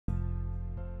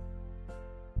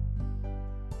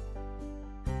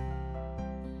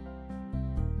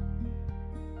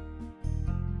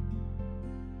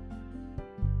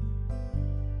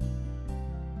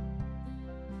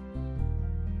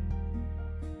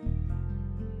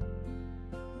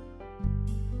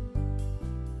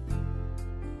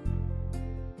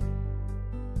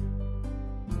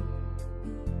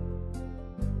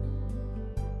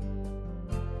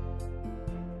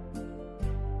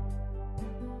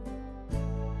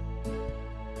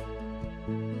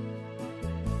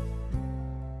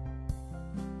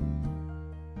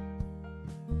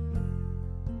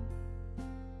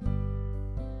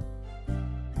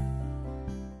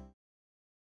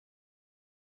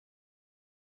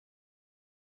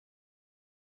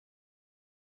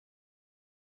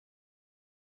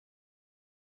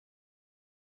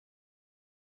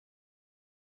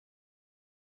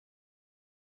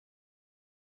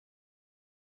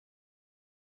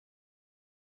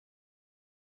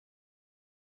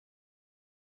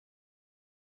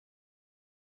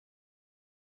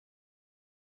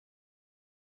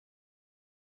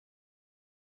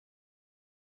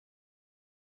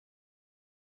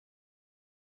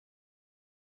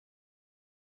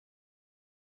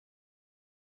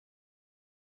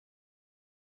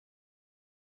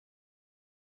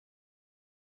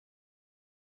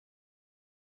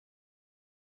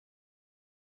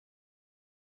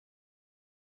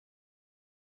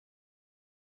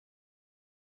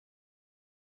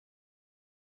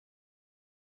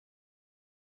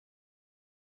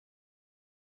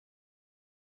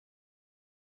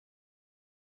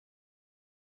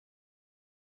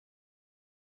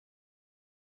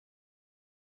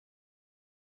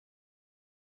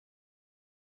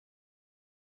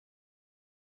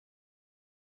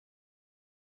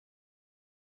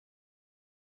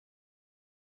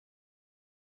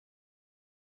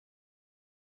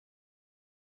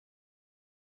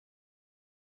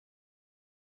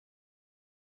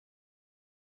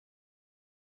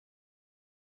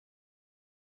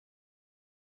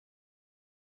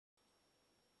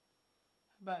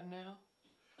About now?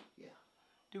 Yeah.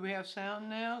 Do we have sound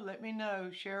now? Let me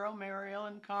know. Cheryl, Mary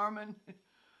Ellen, Carmen.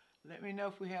 Let me know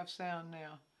if we have sound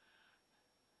now.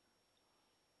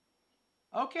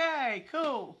 Okay,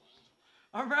 cool.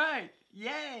 All right.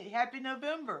 Yay. Happy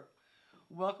November.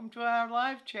 Welcome to our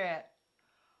live chat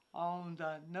on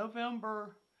the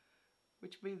November,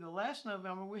 which will be the last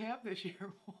November we have this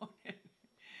year.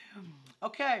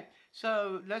 Okay,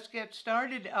 so let's get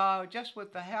started just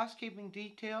with the housekeeping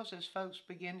details as folks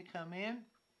begin to come in.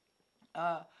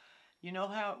 Uh, you know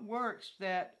how it works,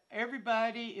 that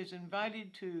everybody is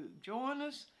invited to join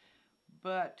us,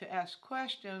 but to ask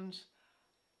questions,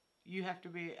 you have to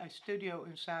be a Studio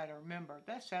Insider member.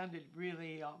 That sounded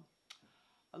really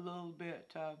a little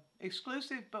bit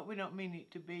exclusive, but we don't mean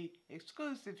it to be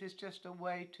exclusive. It's just a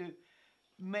way to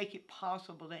make it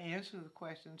possible to answer the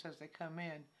questions as they come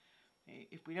in.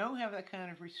 If we don't have that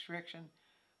kind of restriction,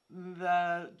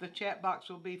 the chat box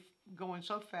will be going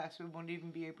so fast we won't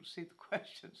even be able to see the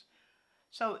questions.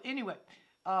 So anyway,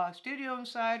 Studio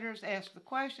Insiders ask the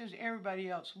questions everybody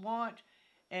else wants.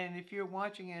 And if you're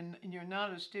watching and you're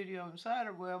not a Studio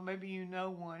Insider, well, maybe you know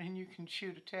one and you can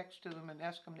shoot a text to them and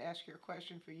ask them to ask your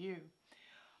question for you.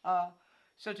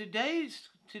 So today's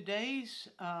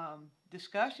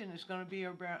discussion is going to be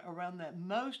around that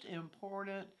most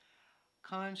important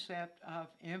concept of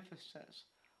emphasis.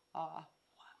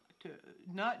 To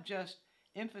not just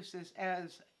emphasis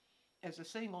as a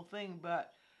single thing,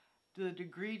 but the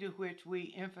degree to which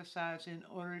we emphasize in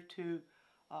order to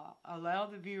allow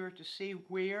the viewer to see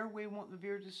where we want the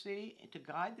viewer to see, to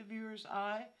guide the viewer's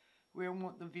eye, where we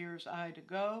want the viewer's eye to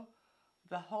go,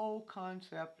 the whole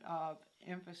concept of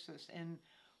emphasis and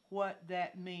what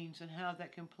that means and how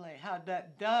that can play, how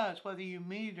that does, whether you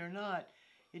mean it or not,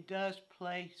 it does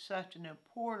play such an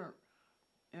important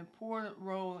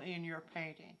role in your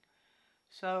painting.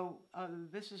 So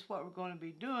this is what we're going to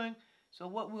be doing. So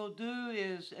what we'll do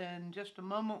is in just a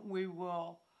moment we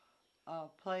will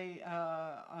play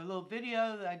a little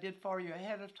video that I did for you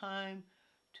ahead of time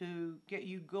to get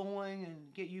you going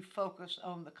and get you focused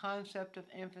on the concept of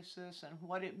emphasis and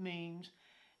what it means.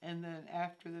 And then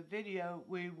after the video,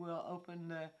 we will open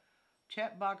the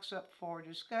chat box up for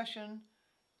discussion,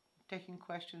 taking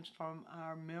questions from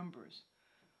our members.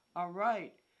 All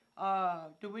right.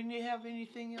 Do we have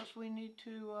anything else we need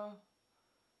to?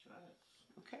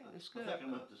 Okay, that's good. I think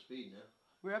I'm up to speed now.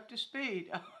 We're up to speed.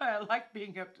 I like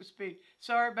being up to speed.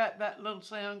 Sorry about that little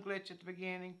sound glitch at the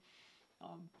beginning.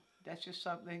 That's just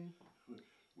something.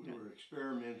 We were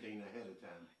experimenting ahead of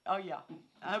time. Oh, yeah.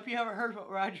 I hope you haven't heard what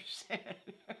Roger said.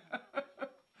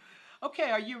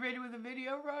 Okay, are you ready with the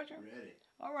video, Roger? Ready.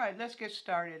 All right, let's get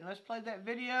started. Let's play that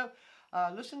video.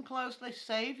 Listen closely.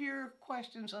 Save your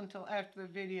questions until after the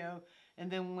video, and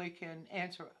then we can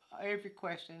answer every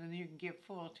question, and you can give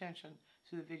full attention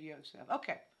to the video itself.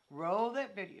 Okay. Roll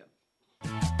that video.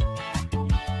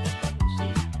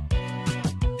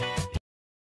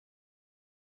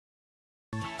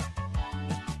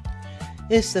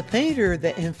 It's the painter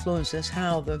that influences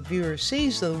how the viewer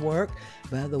sees the work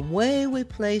by the way we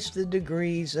place the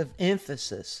degrees of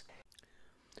emphasis.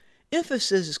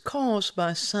 Emphasis is caused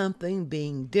by something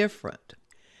being different.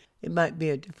 It might be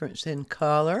a difference in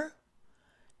color.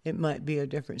 It might be a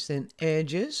difference in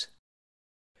edges.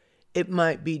 It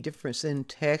might be difference in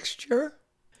texture.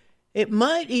 It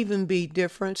might even be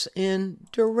difference in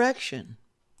direction.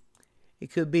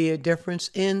 It could be a difference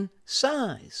in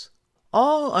size.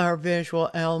 All our visual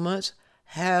elements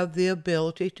have the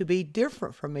ability to be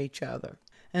different from each other,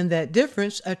 and that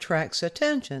difference attracts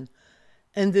attention,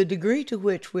 and the degree to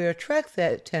which we attract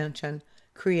that attention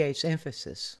creates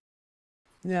emphasis.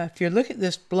 Now, if you look at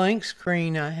this blank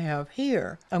screen I have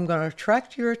here, I'm going to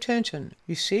attract your attention.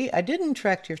 You see, I didn't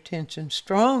attract your attention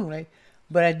strongly,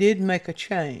 but I did make a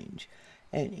change.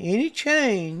 And any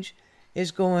change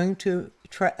is going to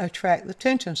attract the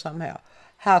attention somehow.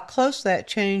 How close that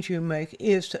change you make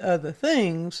is to other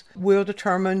things will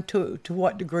determine to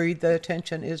what degree the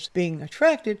attention is being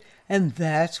attracted, and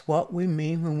that's what we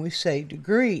mean when we say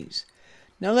degrees.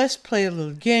 Now let's play a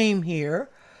little game here.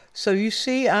 So you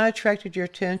see I attracted your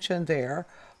attention there,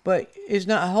 but it's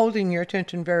not holding your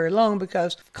attention very long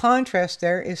because contrast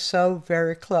there is so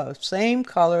very close. Same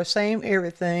color, same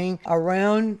everything, a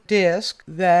round disc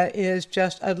that is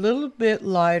just a little bit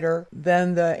lighter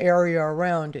than the area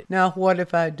around it. Now what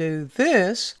if I do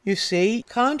this? You see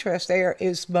contrast there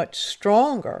is much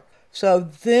stronger. So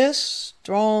this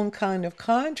strong kind of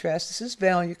contrast, this is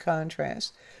value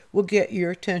contrast, will get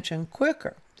your attention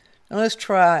quicker. Now let's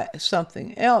try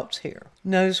something else here.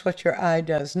 Notice what your eye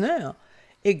does now.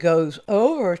 It goes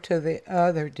over to the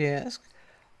other disc,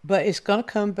 but it's going to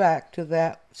come back to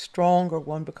that stronger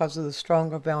one because of the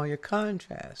stronger value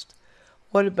contrast.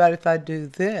 What about if I do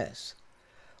this?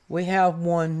 We have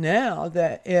one now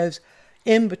that is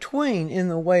in between in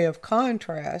the way of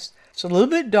contrast. It's a little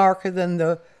bit darker than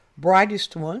the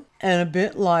brightest one and a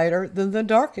bit lighter than the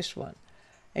darkest one.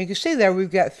 And you can see there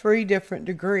we've got 3 different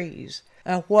degrees.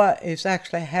 Now what is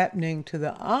actually happening to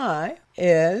the eye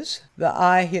is the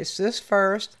eye hits this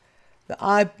first. The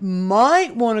eye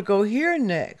might want to go here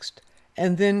next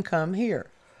and then come here.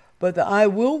 But the eye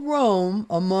will roam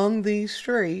among these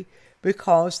 3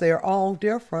 because they're all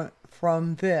different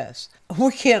from this.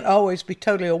 We can't always be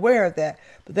totally aware of that,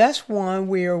 but that's why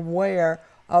we're aware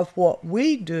of what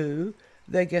we do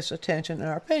that gets attention in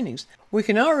our paintings. We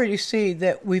can already see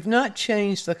that we've not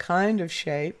changed the kind of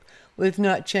shape, we've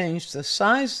not changed the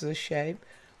size of the shape,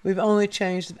 we've only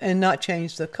changed and not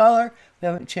changed the color, we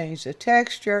haven't changed the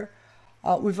texture,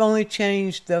 we've only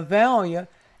changed the value,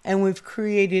 and we've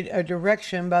created a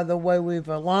direction by the way we've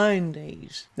aligned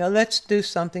these. Now let's do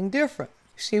something different.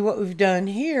 See, what we've done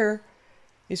here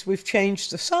is we've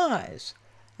changed the size.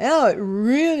 Now it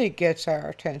really gets our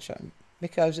attention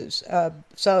because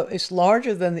it's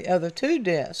larger than the other 2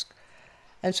 discs,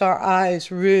 and so our eye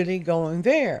is really going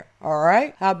there. All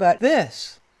right, how about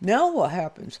this? Now what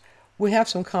happens? We have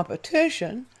some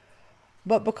competition,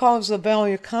 but because the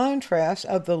value contrast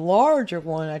of the larger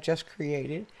one I just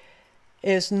created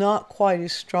is not quite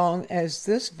as strong as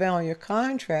this value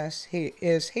contrast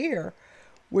is here,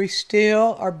 we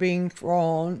still are being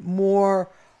drawn more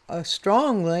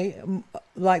strongly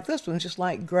like this one, just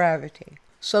like gravity.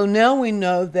 So now we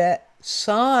know that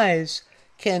size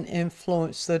can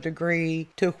influence the degree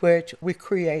to which we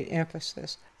create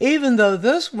emphasis. Even though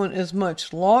this one is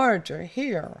much larger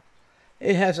here,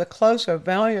 it has a closer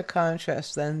value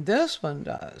contrast than this one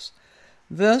does.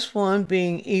 This one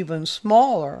being even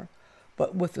smaller,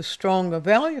 but with a stronger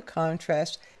value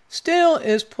contrast, still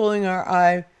is pulling our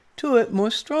eye to it more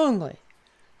strongly.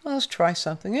 Let's try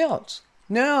something else.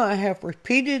 Now I have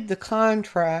repeated the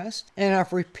contrast and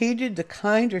I've repeated the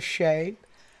kind of shape.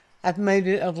 I've made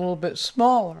it a little bit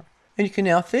smaller. And you can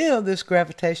now feel this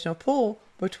gravitational pull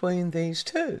between these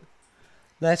 2.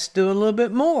 Let's do a little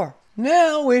bit more.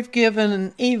 Now we've given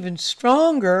an even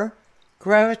stronger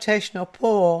gravitational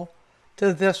pull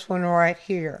to this one right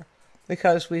here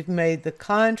because we've made the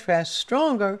contrast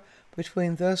stronger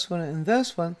between this one and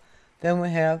this one than we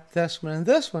have this one and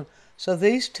this one. So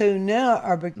these 2 now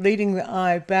are leading the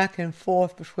eye back and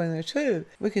forth between the 2.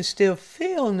 We can still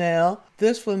feel now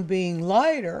this one being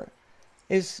lighter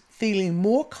is feeling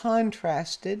more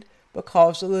contrasted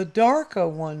because of the darker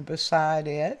one beside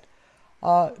it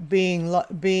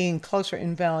being closer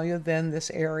in value than this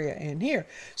area in here.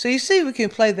 So you see we can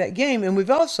play that game, and we've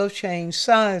also changed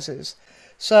sizes.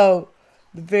 So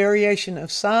the variation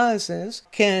of sizes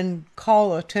can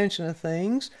call attention to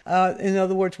things. In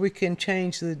other words, we can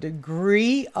change the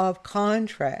degree of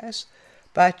contrast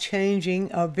by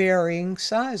changing varying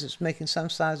sizes, making some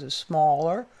sizes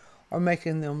smaller or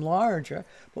making them larger.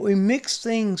 But we mix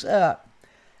things up.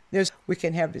 We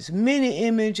can have as many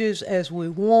images as we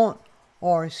want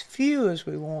or as few as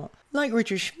we want, like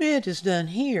Richard Schmid has done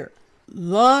here.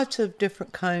 Lots of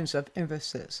different kinds of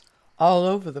emphasis all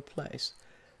over the place.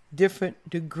 Different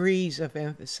degrees of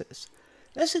emphasis.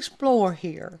 Let's explore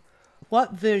here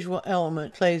what visual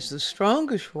element plays the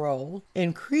strongest role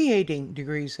in creating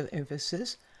degrees of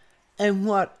emphasis and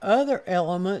what other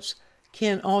elements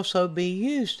can also be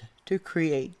used to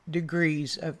create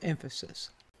degrees of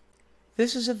emphasis.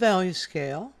 This is a value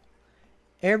scale.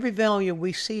 Every value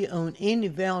we see on any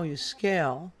value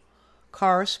scale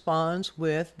corresponds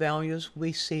with values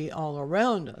we see all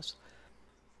around us.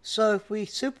 So if we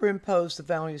superimpose the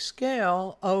value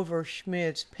scale over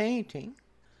Schmid's painting,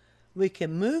 we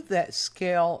can move that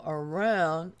scale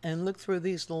around and look through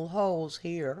these little holes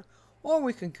here, or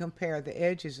we can compare the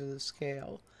edges of the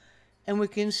scale, and we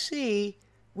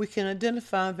can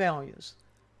identify values.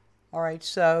 All right,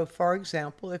 so for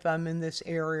example, if I'm in this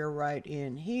area right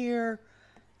in here,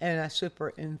 and I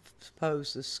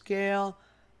superimpose the scale,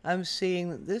 I'm seeing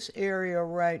that this area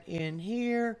right in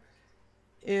here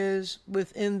is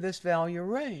within this value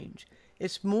range.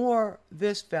 It's more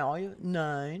this value,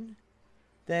 9,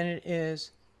 than it is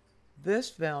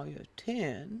this value,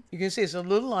 10. You can see it's a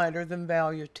little lighter than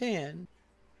value 10.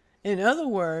 In other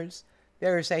words,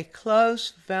 there is a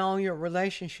close value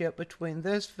relationship between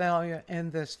this value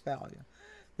and this value.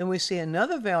 Then we see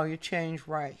another value change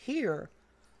right here,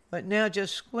 but now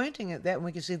just squinting at that,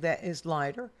 we can see that is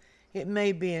lighter. It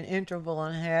may be an interval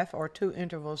and a half or 2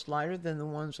 intervals lighter than the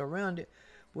ones around it.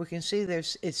 We can see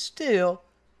it's still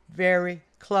very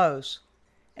close.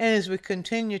 And as we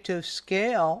continue to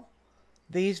scale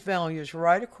these values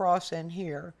right across in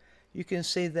here, you can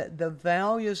see that the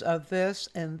values of this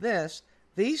and this,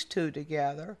 these two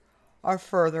together, are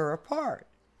further apart.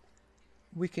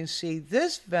 We can see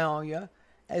this value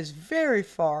as very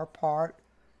far apart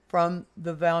from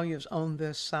the values on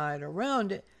this side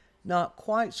around it, not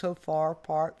quite so far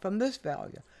apart from this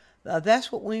value. Now,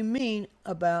 that's what we mean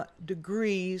about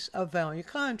degrees of value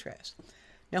contrast.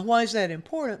 Now, why is that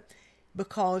important?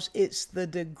 Because it's the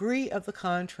degree of the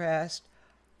contrast,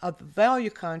 of the value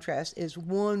contrast, is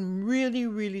one really,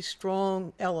 really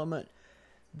strong element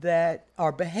that,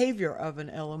 or behavior of an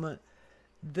element,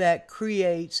 that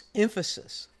creates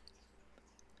emphasis.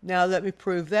 Now, let me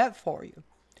prove that for you.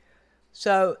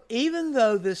 So, even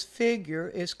though this figure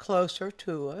is closer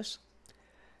to us,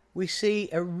 we see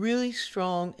a really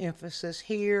strong emphasis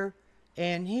here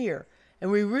and here.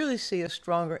 And we really see a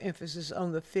stronger emphasis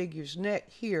on the figure's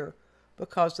neck here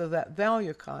because of that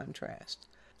value contrast.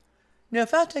 Now,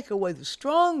 if I take away the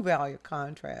strong value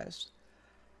contrast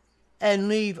and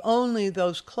leave only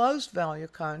those close value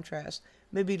contrasts,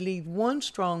 maybe leave one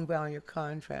strong value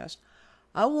contrast,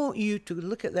 I want you to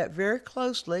look at that very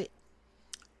closely.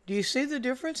 Do you see the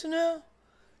difference now?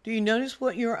 Do you notice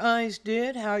what your eyes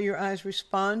did, how your eyes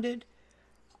responded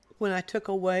when I took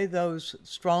away those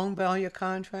strong value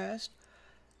contrasts?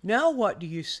 Now what do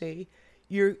you see?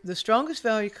 The strongest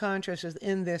value contrast is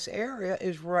in this area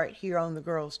is right here on the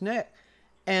girl's neck.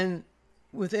 And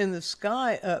within the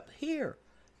sky up here,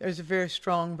 there's a very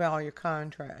strong value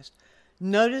contrast.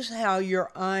 Notice how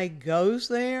your eye goes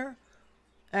there.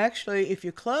 Actually, if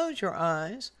you close your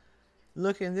eyes,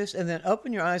 look in this, and then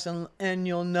open your eyes, and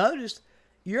you'll notice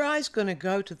your eye's going to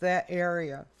go to that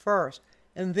area first,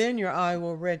 and then your eye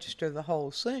will register the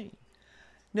whole scene.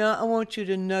 Now, I want you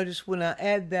to notice when I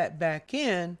add that back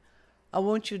in, I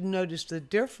want you to notice the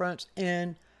difference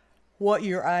in what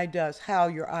your eye does, how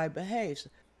your eye behaves.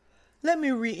 Let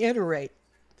me reiterate.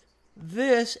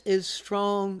 This is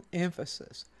strong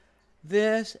emphasis.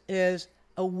 This is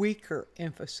a weaker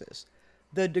emphasis.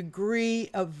 The degree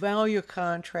of value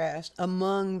contrast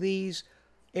among these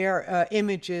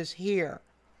images here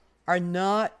are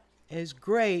not as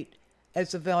great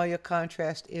as the value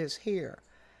contrast is here.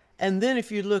 And then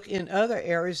if you look in other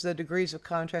areas, the degrees of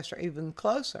contrast are even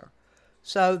closer.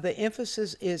 So the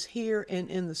emphasis is here and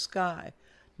in the sky.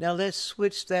 Now let's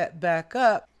switch that back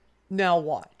up. Now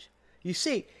watch. You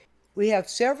see, we have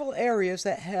several areas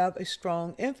that have a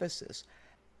strong emphasis,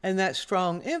 and that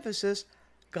strong emphasis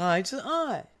guides the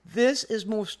eye. This is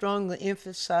more strongly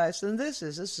emphasized than this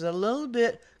is. This is a little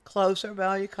bit closer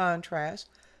value contrast,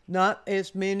 not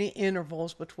as many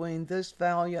intervals between this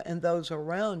value and those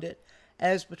around it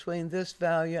as between this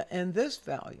value and this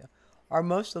value, or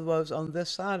most of those on this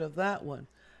side of that one,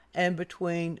 and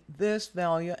between this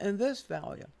value and this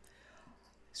value.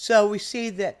 So we see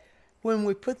that when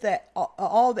we put that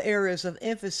all the areas of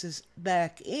emphasis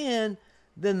back in,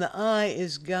 then the eye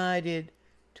is guided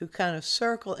to kind of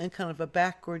circle and kind of a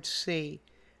backwards see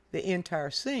the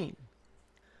entire scene.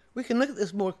 We can look at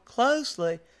this more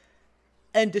closely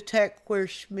and detect where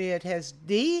Schmidt has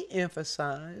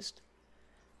de-emphasized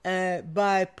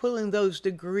by pulling those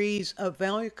degrees of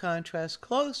value contrast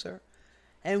closer,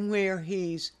 and where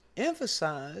he's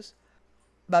emphasized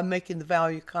by making the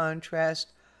value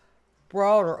contrast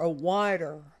broader or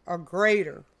wider or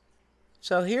greater.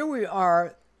 So here we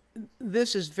are.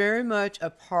 This is very much a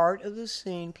part of the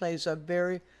scene, plays a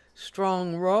very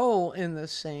strong role in the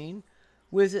scene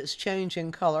with its change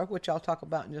in color, which I'll talk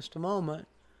about in just a moment,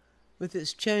 with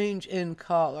its change in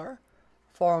color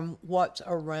from what's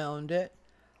around it,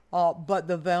 but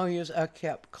the values are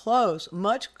kept close,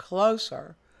 much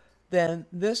closer than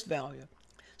this value.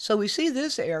 So we see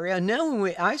this area, and now when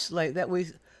we isolate that, we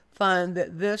find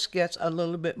that this gets a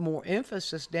little bit more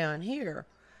emphasis down here.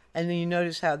 And then you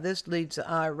notice how this leads the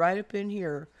eye right up in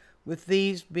here, with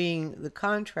these being the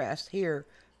contrast here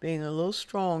being a little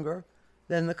stronger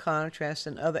than the contrast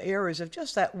in other areas of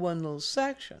just that one little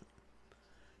section.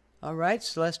 All right,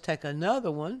 so let's take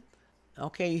another one.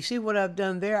 Okay, you see what I've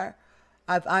done there?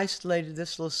 I've isolated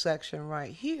this little section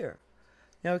right here.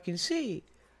 Now we can see,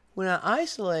 when I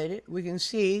isolate it, we can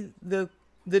see the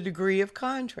degree of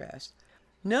contrast.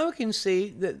 Now we can see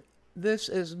that this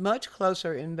is much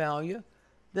closer in value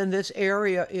than this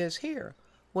area is here.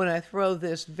 When I throw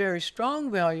this very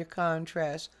strong value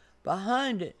contrast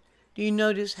behind it, do you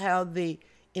notice how the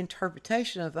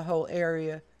interpretation of the whole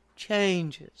area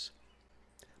changes?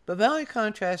 But value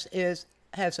contrast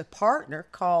has a partner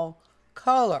called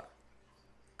color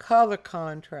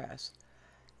contrast.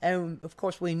 And of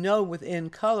course we know within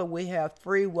color we have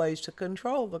three ways to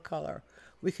control the color.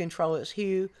 We control its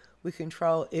hue, we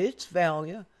control its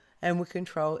value, and we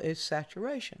control its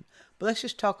saturation. But let's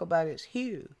just talk about its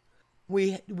hue.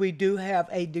 We do have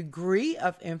a degree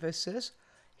of emphasis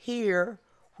here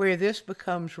where this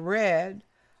becomes red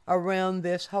around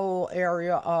this whole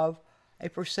area of a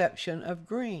perception of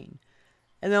green.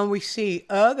 And then we see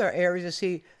other areas that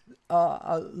see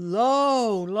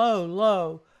low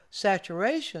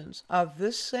saturations of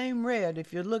this same red.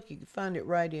 If you look, you can find it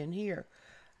right in here.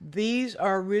 These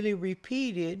are really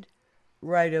repeated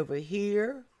right over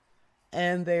here,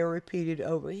 and they are repeated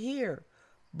over here.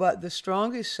 But the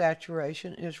strongest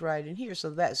saturation is right in here. So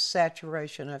that's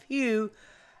saturation of hue,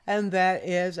 and that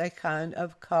is a kind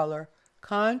of color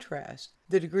contrast.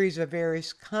 The degrees of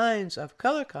various kinds of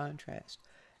color contrast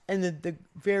and the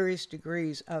various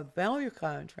degrees of value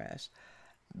contrast.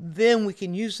 Then we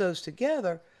can use those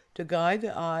together to guide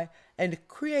the eye and to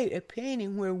create a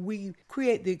painting where we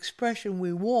create the expression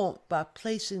we want by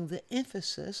placing the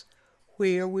emphasis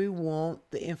where we want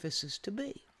the emphasis to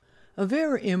be. A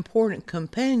very important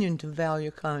companion to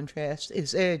value contrast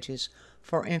is edges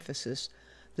for emphasis.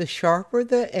 The sharper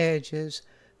the edges,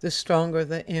 the stronger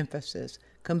the emphasis.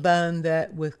 Combine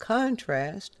that with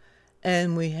contrast,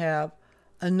 and we have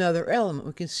another element.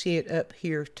 We can see it up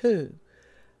here too.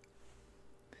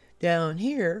 Down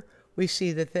here, we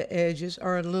see that the edges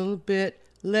are a little bit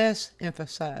less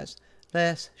emphasized,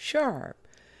 less sharp.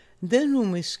 Then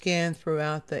when we scan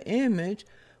throughout the image,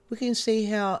 we can see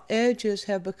how edges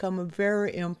have become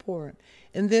very important.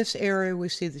 In this area, we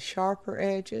see the sharper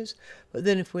edges, but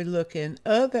then if we look in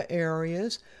other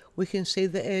areas, we can see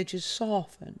the edges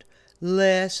softened,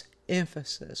 less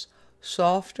emphasis.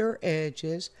 Softer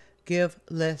edges give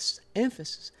less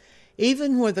emphasis.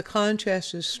 Even where the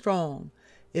contrast is strong,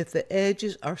 if the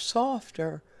edges are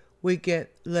softer, we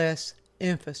get less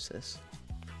emphasis.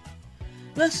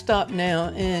 Let's stop now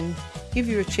and give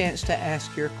you a chance to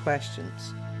ask your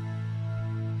questions.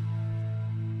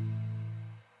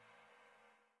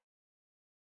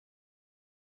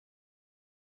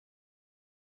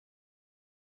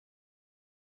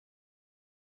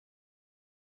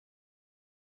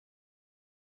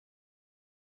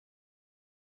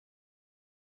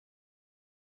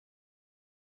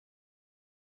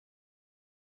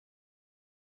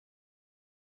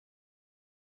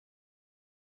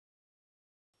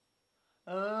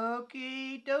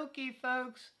 Okie dokie,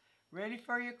 folks. Ready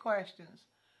for your questions.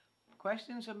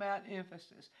 Questions about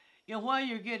emphasis. While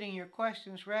you're getting your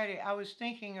questions ready, I was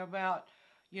thinking about,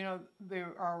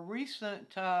 there are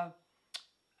recent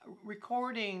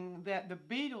recording that the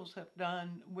Beatles have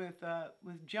done with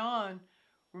John.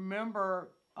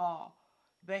 Remember,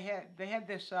 they had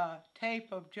this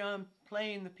tape of John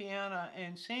playing the piano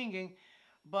and singing,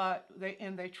 but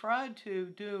they tried to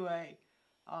do a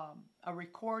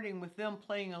recording with them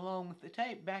playing along with the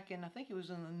tape back in, I think it was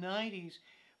in the 90s,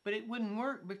 but it wouldn't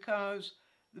work because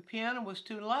the piano was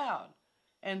too loud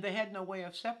and they had no way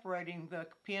of separating the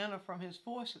piano from his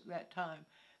voice at that time.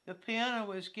 The piano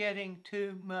was getting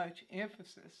too much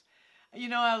emphasis.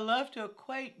 I love to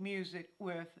equate music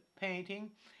with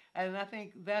painting, and I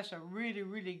think that's a really,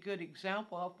 really good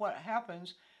example of what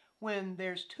happens when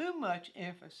there's too much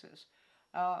emphasis.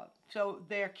 So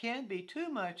there can be too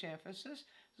much emphasis.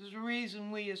 This is the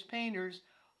reason we as painters,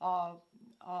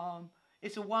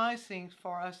 it's a wise thing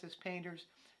for us as painters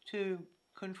to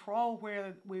control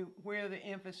where the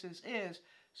emphasis is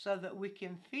so that we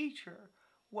can feature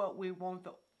what we want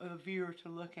the viewer to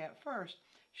look at first.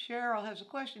 Cheryl has a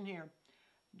question here.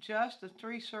 Just the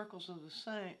 3 circles of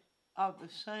the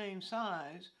same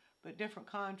size but different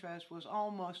contrast was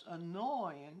almost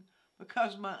annoying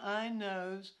because my eye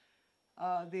knows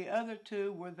the other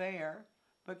 2 were there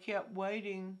but kept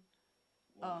wanting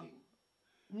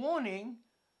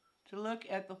to look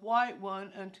at the white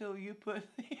one until you put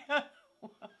the other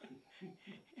one.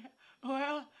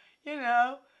 Well,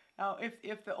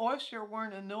 if the oyster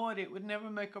weren't annoyed, it would never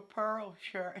make a pearl,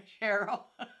 Cheryl.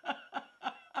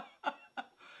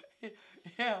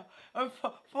 Yeah.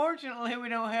 Fortunately, we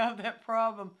don't have that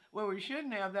problem. Well, we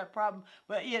shouldn't have that problem,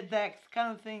 but yet that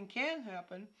kind of thing can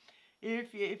happen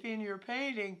if in your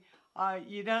painting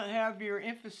you don't have your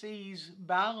emphases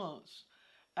balanced.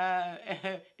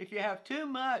 If you have too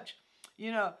much,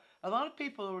 a lot of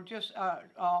people are just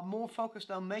more focused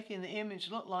on making the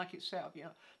image look like itself.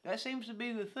 That seems to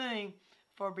be the thing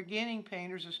for beginning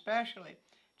painters, especially.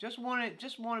 Just want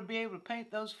to be able to paint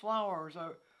those flowers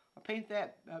or paint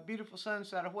that beautiful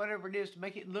sunset or whatever it is to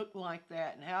make it look like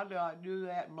that. And how do I do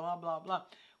that? And blah blah blah.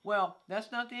 Well,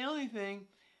 that's not the only thing.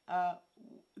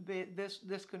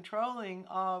 This controlling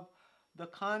of the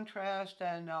contrast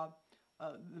and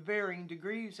the varying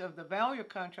degrees of the value of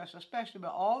contrast, especially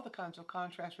about all the kinds of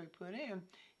contrast we put in,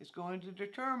 is going to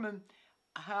determine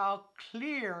how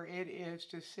clear it is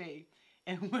to see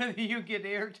and whether you get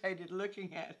irritated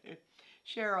looking at it.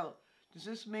 Cheryl, does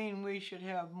this mean we should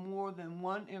have more than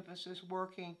one emphasis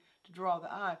working to draw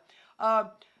the eye?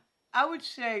 I would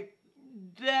say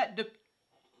that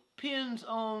depends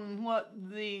on what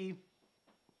the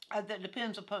that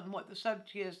depends upon what the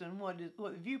subject is and what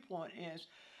the viewpoint is.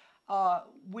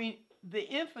 The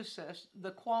emphasis,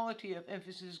 the quality of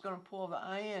emphasis is going to pull the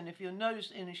eye in. If you'll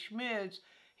notice in Schmid's,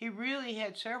 he really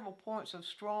had several points of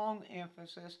strong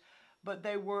emphasis, but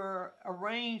they were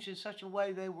arranged in such a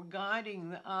way they were guiding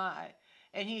the eye.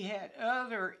 And he had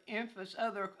other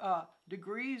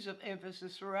degrees of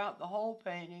emphasis throughout the whole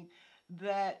painting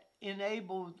that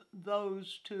enabled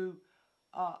those to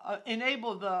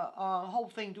enable the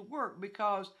whole thing to work,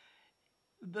 because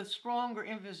the stronger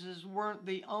emphases weren't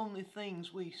the only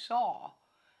things we saw.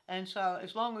 And so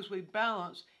as long as we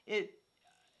balance it,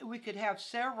 we could have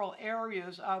several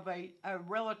areas of a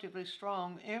relatively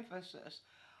strong emphasis.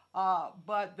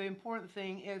 But the important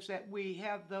thing is that we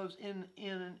have those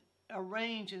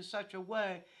arranged in such a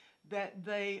way that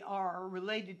they are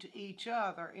related to each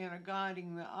other and are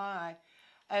guiding the eye.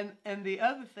 And the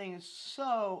other thing is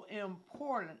so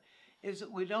important is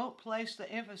that we don't place the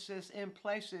emphasis in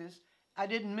places, I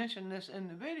didn't mention this in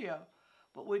the video,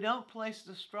 but we don't place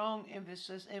the strong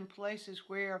emphasis in places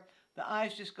where the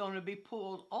eye's just going to be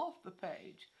pulled off the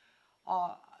page.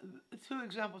 Two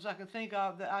examples I can think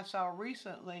of that I saw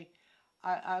recently,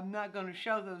 I'm not going to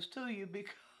show those to you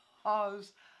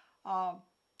because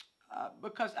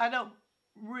I don't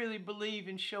really believe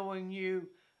in showing you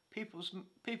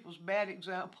people's bad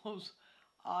examples.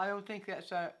 I don't think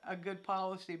that's a good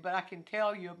policy, but I can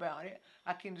tell you about it.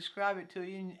 I can describe it to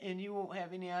you, and you won't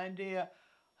have any idea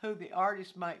who the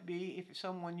artist might be if it's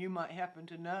someone you might happen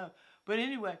to know. But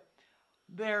anyway,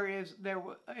 there was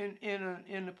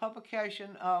in the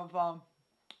publication of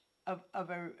a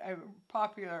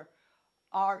popular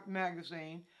art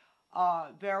magazine,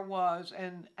 there was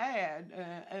an ad.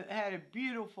 It had a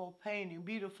beautiful painting,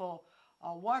 beautiful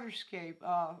waterscape,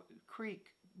 creek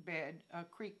bed,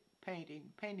 creek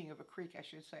painting of a creek, I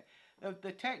should say.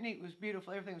 The technique was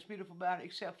beautiful. Everything was beautiful about it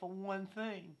except for one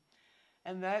thing,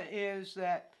 and that is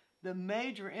that the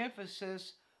major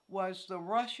emphasis was the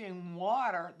rushing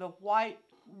water, the white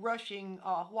rushing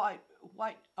white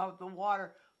of the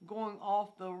water going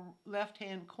off the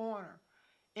left-hand corner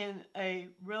in a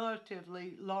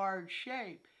relatively large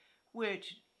shape,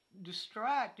 which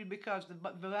distracted because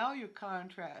the value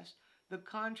contrast, the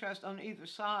contrast on either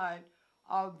side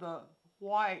of the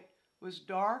white was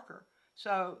darker.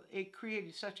 So it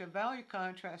created such a value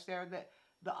contrast there that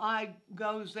the eye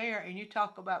goes there, and you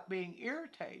talk about being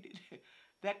irritated.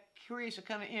 That creates a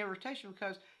kind of irritation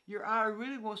because your eye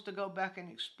really wants to go back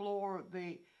and explore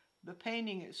the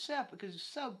painting itself because it's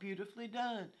so beautifully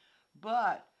done.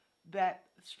 But that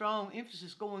strong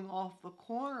emphasis going off the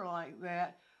corner like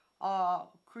that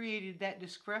created that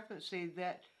discrepancy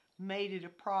that made it a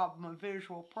problem, a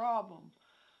visual problem.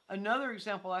 Another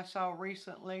example I saw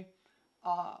recently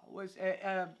was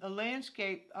a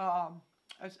landscape, a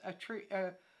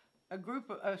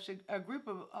group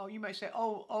of you might say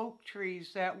oak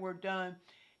trees that were done,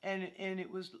 and it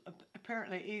was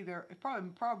apparently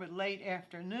probably late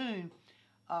afternoon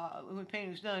when the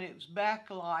painting was done. It was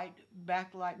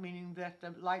backlight meaning that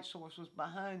the light source was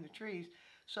behind the trees,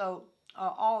 so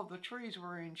all of the trees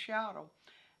were in shadow.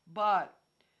 But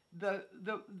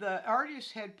the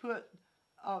artist had put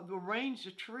arranged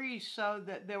the trees so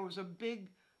that there was a big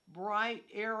bright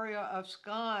area of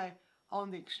sky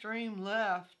on the extreme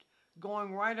left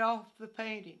going right off the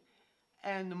painting,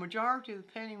 and the majority of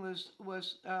the painting was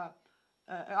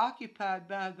occupied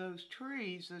by those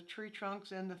trees, the tree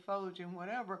trunks and the foliage and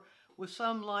whatever, with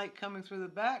some light coming through the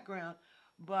background.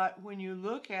 But when you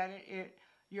look at it,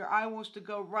 your eye wants to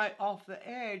go right off the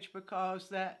edge because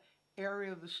that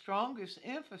area of the strongest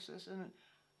emphasis, and I'm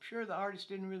sure the artist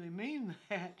didn't really mean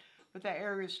that, but that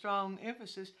area of strong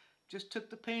emphasis just took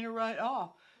the painter right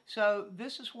off. So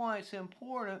this is why it's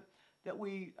important that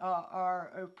we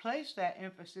place that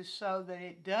emphasis so that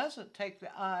it doesn't take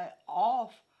the eye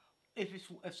off. If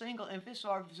it's a single emphasis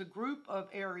or if it's a group of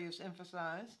areas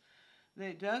emphasized, that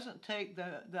it doesn't take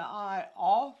the eye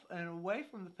off and away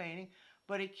from the painting,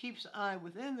 but it keeps the eye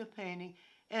within the painting,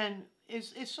 and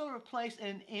it's sort of placed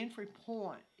an entry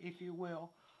point, if you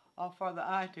will, for the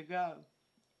eye to go.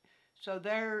 So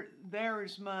there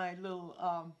is my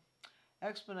little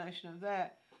explanation of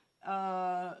that.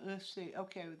 Let's see.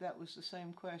 Okay, that was the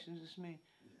same question as me.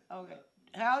 Okay.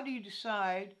 How do you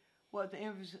decide what the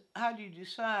emphasis, how do you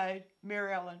decide,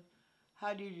 Mary Ellen,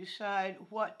 how do you decide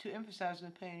what to emphasize in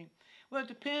the painting? Well, it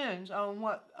depends on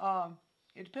what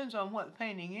the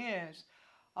painting is.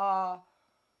 Uh,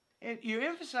 you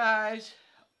emphasize,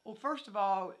 well, first of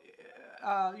all,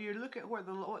 you look at where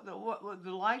what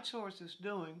the light source is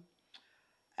doing,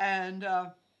 and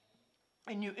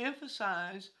you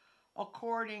emphasize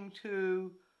according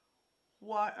to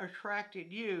what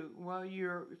attracted you. Well,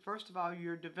 first of all,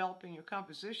 you're developing your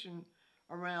composition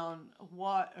around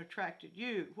what attracted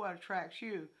you, what attracts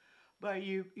you, but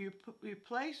you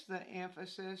place the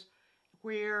emphasis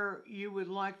where you would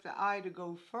like the eye to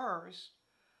go first,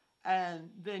 and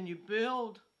then you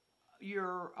build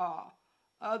your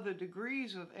other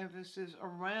degrees of emphasis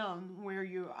around where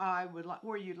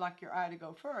where you'd like your eye to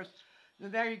go first. Now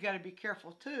there you got to be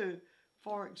careful too.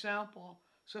 For example,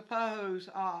 suppose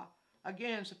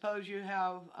suppose you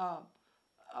have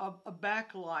a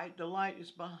backlight. The light is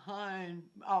behind.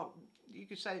 Oh, you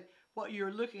could say what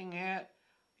you're looking at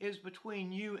is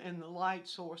between you and the light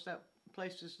source that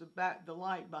places the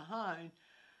light behind.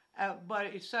 But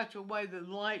it's such a way that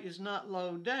the light is not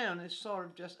low down. It's sort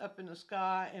of just up in the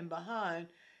sky and behind,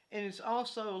 and it's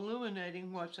also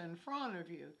illuminating what's in front of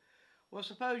you. Well,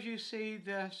 suppose you see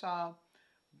this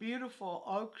beautiful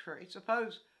oak tree.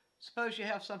 Suppose you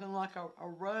have something like a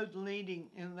road leading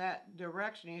in that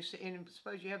direction. You see, and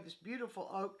suppose you have this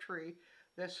beautiful oak tree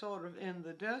that's sort of in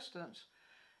the distance,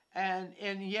 and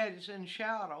yet it's in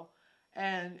shadow.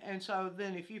 And so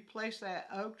then if you place that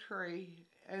oak tree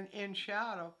in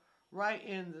shadow right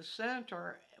in the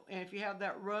center, and if you have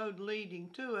that road leading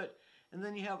to it, and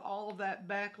then you have all of that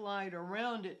backlight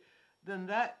around it, then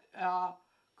that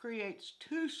creates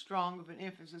too strong of an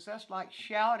emphasis. That's like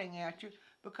shouting at you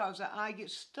because the eye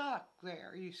gets stuck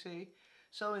there, you see.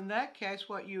 So in that case,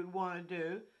 what you would want to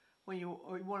do, when you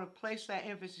want to place that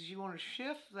emphasis, you want to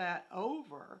shift that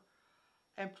over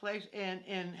and place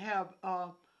and have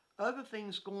other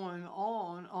things going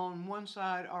on one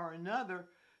side or another,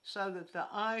 so that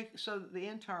the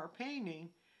entire painting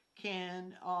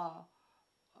can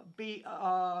be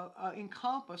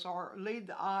encompass or lead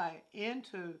the eye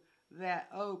into that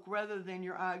oak, rather than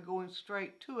your eye going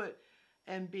straight to it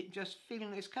and just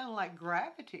feeling. It's kind of like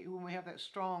gravity when we have that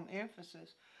strong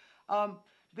emphasis.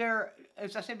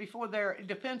 As I said before, it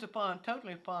depends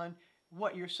totally upon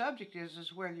what your subject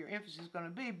is where your emphasis is going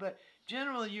to be. But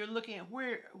generally, you're looking at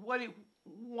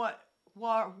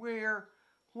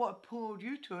what pulled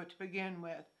you to it to begin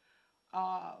with.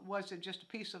 Was it just a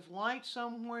piece of light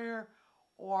somewhere,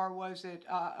 or was it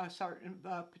a certain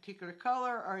particular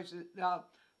color, or is it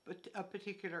a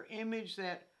particular image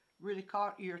that really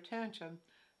caught your attention?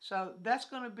 So that's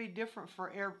going to be different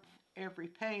for every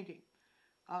painting.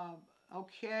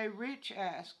 Okay, Rich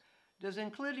asks, does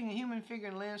including a human figure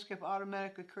in landscape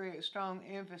automatically create a strong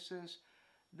emphasis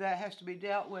that has to be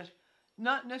dealt with?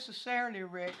 Not necessarily,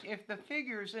 Rich. If the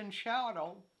figure is in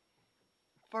shadow,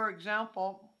 for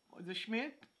example, the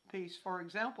Schmidt piece,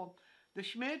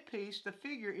 the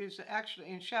figure is actually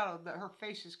in shadow, that her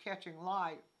face is catching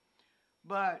light,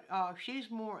 but she's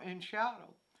more in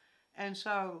shadow. And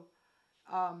so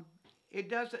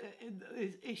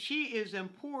she is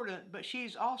important, but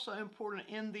she's also important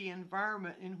in the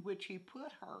environment in which he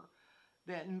put her,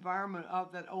 that environment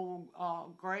of that old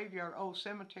graveyard, old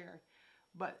cemetery.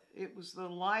 But it was the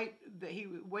light,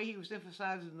 way he was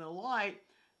emphasizing the light,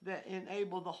 that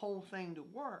enabled the whole thing to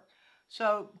work.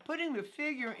 So putting the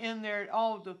figure in there, it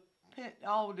all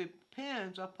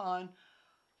depends upon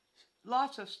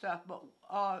lots of stuff. But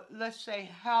let's say,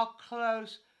 how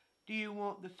close do you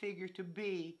want the figure to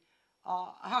be?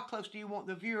 How close do you want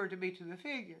the viewer to be to the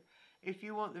figure? If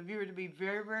you want the viewer to be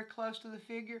very, very close to the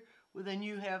figure, well, then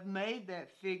you have made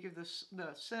that figure the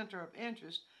center of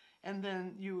interest, and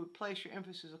then you would place your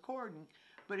emphasis accordingly.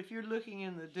 But if you're looking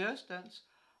in the distance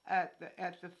at the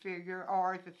figure,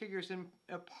 or if the figure is in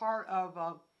a part of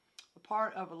a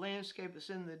landscape that's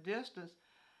in the distance,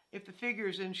 if the figure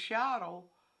is in shadow,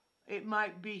 it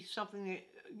might be something that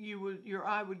your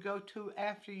eye would go to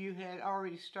after you had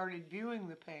already started viewing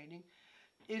the painting.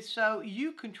 So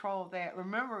you control that.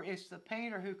 Remember, it's the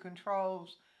painter who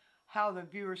controls how the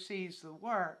viewer sees the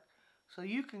work. So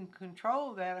you can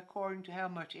control that according to how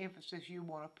much emphasis you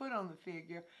want to put on the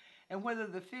figure, and whether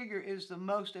the figure is the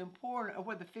most important, or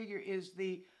whether the figure is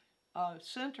the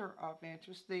center of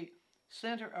interest, the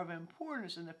center of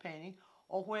importance in the painting,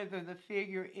 or whether the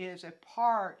figure is a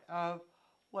part of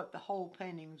what the whole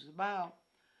painting is about.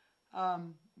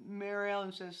 Mary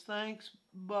Ellen says, thanks,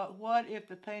 but what if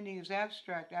the painting is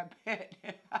abstract? I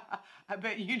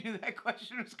bet you knew that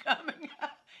question was coming.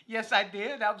 Yes, I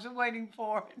did. I was waiting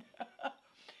for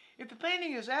it. If the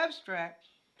painting is abstract,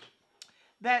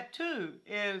 that too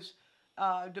is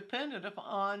dependent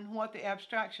upon what the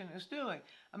abstraction is doing.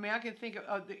 I mean, I can think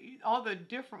of all the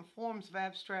different forms of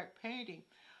abstract painting.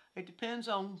 It depends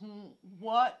on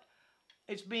what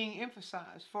is being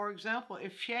emphasized. For example,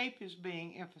 if shape is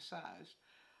being emphasized,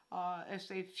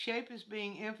 if shape is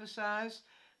being emphasized,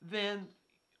 then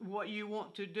what you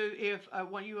want to do, if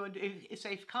it's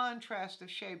a contrast of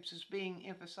shapes is being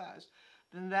emphasized,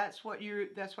 then that's what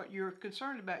you're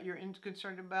concerned about. You're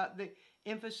concerned about the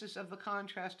emphasis of the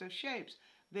contrast of shapes.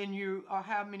 Then you are,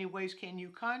 how many ways can you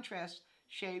contrast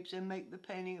shapes and make the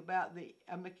painting about the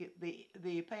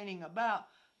painting about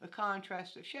the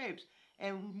contrast of shapes,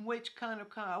 and which kind of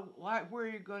where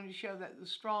you're going to show that the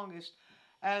strongest.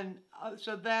 And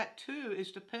so that too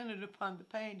is dependent upon the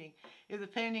painting. If the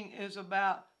painting is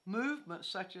about movement,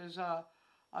 such as a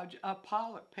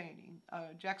Pollock painting,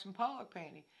 Jackson Pollock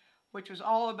painting, which was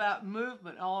all about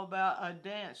movement, all about a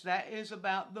dance. That is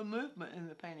about the movement in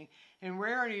the painting. And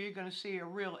rarely you're going to see a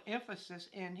real emphasis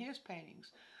in his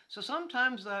paintings. So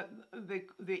sometimes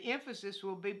the emphasis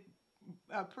will be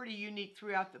pretty unique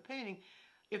throughout the painting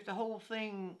if the whole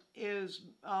thing is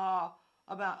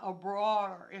about a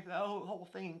broader, if the whole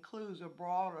thing includes a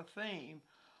broader theme.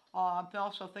 I'm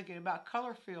also thinking about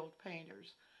color-filled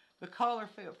painters. The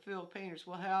color-filled painters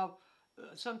will have,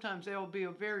 sometimes there will be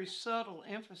a very subtle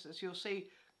emphasis. You'll see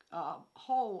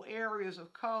whole areas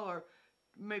of color,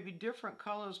 maybe different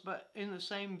colors, but in the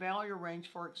same value range,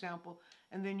 for example,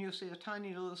 and then you'll see a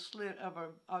tiny little slit of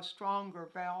a stronger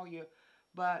value,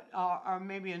 but or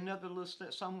maybe another little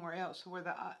slit somewhere else where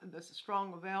the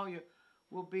stronger value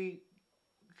will be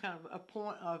kind of a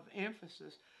point of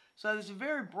emphasis. So there's a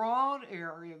very broad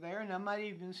area there, and I might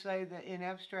even say that in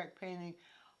abstract painting,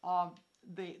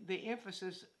 the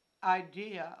emphasis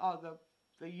idea, or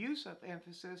the use of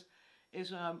emphasis,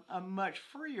 is a much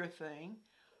freer thing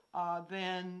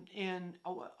than in,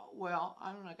 well,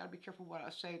 I don't know, I got to be careful what I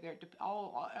say there.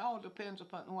 All depends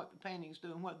upon what the painting's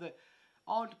doing,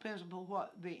 all depends upon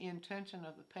what the intention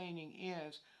of the painting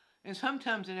is. And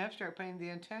sometimes in abstract painting, the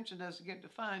intention doesn't get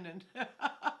defined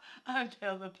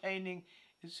until the painting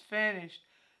is finished.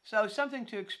 So something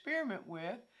to experiment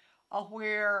with,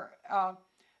 where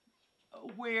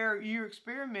you're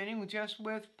experimenting just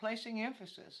with placing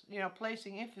emphasis. You know,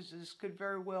 placing emphasis could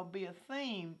very well be a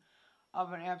theme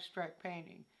of an abstract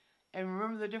painting. And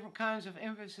remember the different kinds of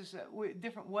emphasis,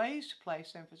 different ways to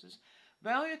place emphasis.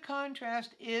 Value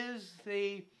contrast is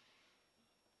I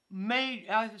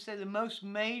would say the most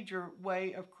major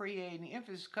way of creating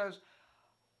emphasis, because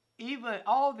even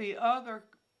all the other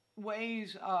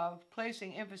ways of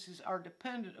placing emphasis are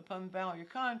dependent upon value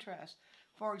contrast.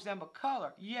 For example,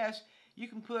 color. Yes, you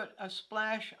can put a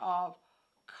splash of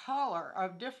color,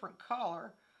 of different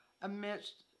color,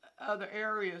 amidst other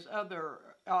areas, other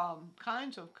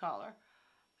kinds of color.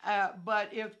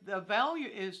 But if the value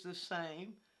is the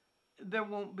same, there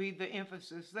won't be the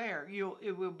emphasis there.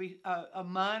 It will be a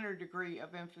minor degree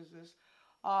of emphasis.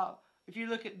 If you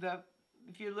look at the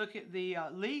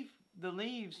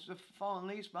leaves, the fallen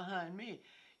leaves behind me,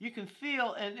 you can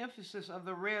feel an emphasis of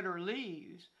the redder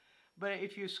leaves. But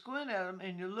if you squint at them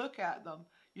and you look at them,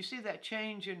 you see that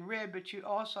change in red, but you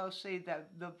also see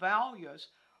that the values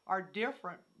are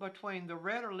different between the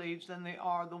redder leaves than they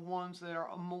are the ones that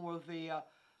are more the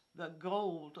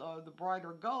gold, the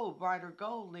brighter gold. Brighter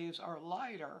gold leaves are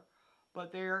lighter,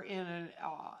 but they're in an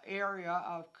area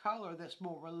of color that's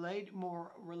more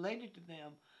related to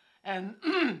them. And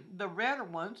the redder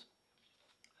ones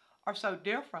are so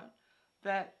different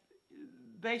that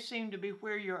they seem to be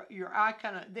where your eye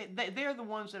they're the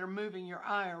ones that are moving your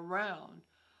eye around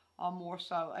more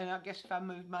so. And I guess if I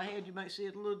moved my head, you might see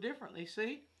it a little differently,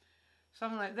 see?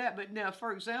 Something like that. But now,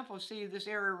 for example, see this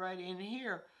area right in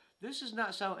here. This is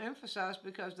not so emphasized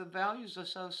because the values are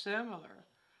so similar.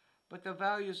 But the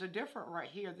values are different right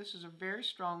here. This is a very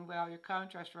strong value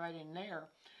contrast right in there.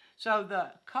 So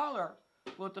the color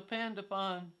will depend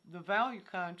upon the value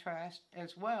contrast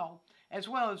as well as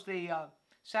the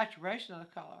saturation of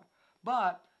the color.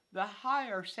 But the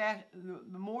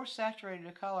more saturated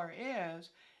the color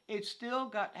is, it's still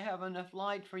got to have enough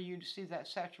light for you to see that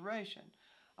saturation.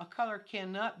 A color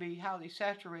cannot be highly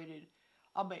saturated.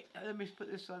 Let me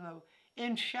put this on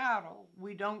in shadow.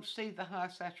 We don't see the high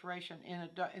saturation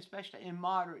especially in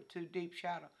moderate to deep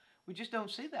shadow. We just don't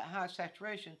see that high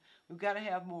saturation. We've got to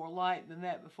have more light than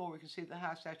that before we can see the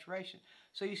high saturation.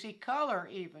 So you see, color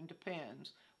even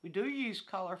depends. We do use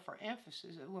color for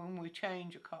emphasis when we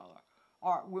change a color,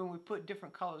 or when we put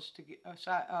different colors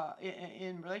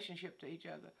in relationship to each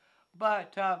other.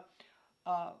 But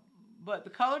the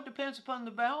color depends upon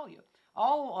the value.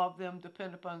 All of them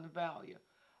depend upon the value.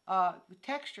 The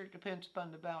texture depends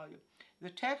upon the value. The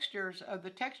textures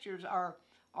are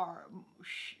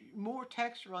more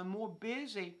textural and more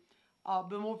busy,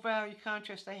 the more value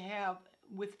contrast they have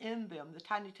within them. The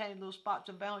tiny, tiny little spots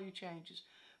of value changes.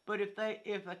 But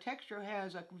if a texture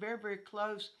has a very, very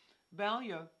close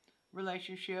value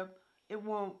relationship, it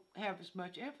won't have as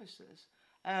much emphasis.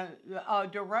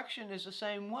 Direction is the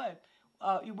same way.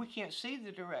 We can't see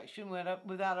the direction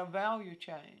without a value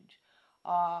change.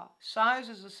 Size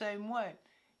is the same way.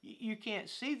 You can't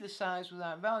see the size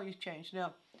without value change.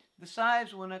 Now, the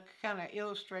size one I kind of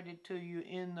illustrated to you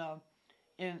in the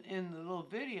little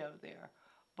video there.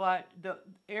 But the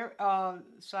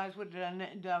size, what did I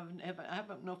name? I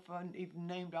haven't know if I even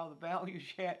named all the values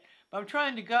yet. But I'm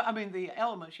trying to go, I mean the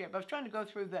elements yet, but I was trying to go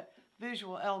through the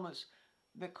visual elements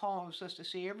that cause us to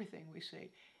see everything we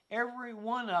see. Every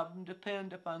one of them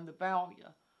depend upon the value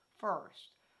first.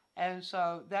 And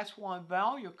so that's why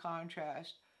value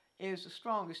contrast is the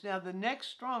strongest. Now the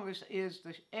next strongest is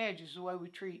the edges, the way we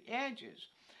treat edges.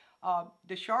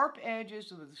 The sharp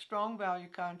edges with the strong value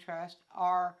contrast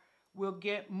will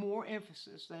get more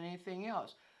emphasis than anything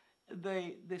else.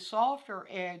 The softer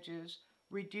edges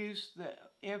reduce the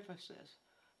emphasis.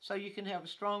 So you can have a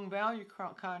strong value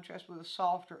contrast with a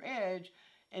softer edge,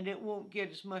 and it won't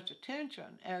get as much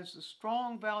attention as the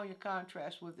strong value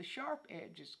contrast with the sharp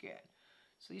edges get.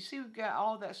 So you see, we've got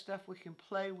all that stuff we can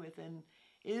play with, and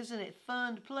isn't it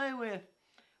fun to play with?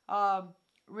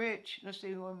 Rich, let's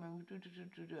see,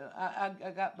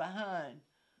 I got behind.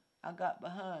 I got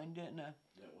behind, didn't I?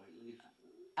 That white leaf.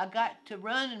 I got to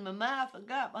run in my mouth. I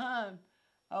got behind.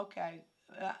 Okay.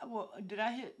 Well, did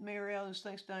I hit Mary Ellen's?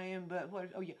 Thanks, Diane. But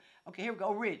what? Oh yeah. Okay, here we go.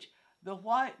 Oh, Rich,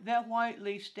 that white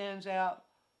leaf stands out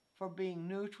for being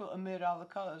neutral amid all the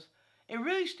colors. It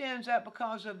really stands out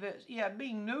because of its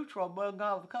being neutral among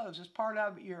all the colors. It's part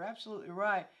of it. You're absolutely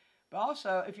right. But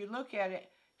also, if you look at it,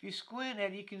 if you squint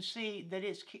at it, you can see that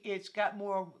it's got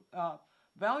more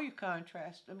value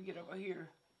contrast. Let me get over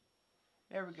here.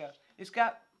 There we go. It's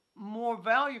got more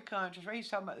value contrast. Right? He's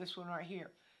talking about this one right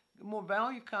here. More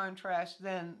value contrast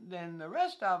than the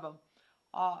rest of them,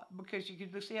 because you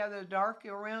can see how they're dark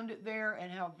around it there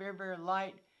and how very, very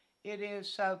light it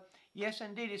is. So yes,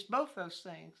 indeed, it's both those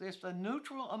things. It's the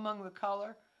neutral among the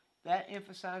color that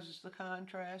emphasizes the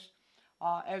contrast,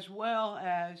 as well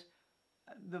as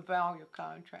the value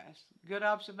contrast. Good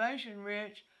observation,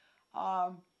 Rich.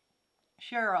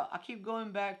 Cheryl, I keep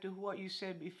going back to what you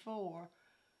said before.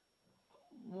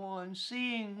 One,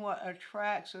 seeing what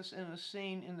attracts us in a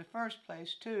scene in the first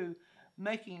place. Two,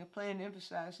 making a plan to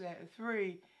emphasize that.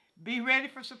 Three, be ready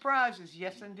for surprises.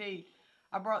 Yes, indeed.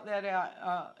 I brought that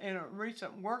out in a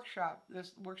recent workshop,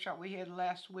 this workshop we had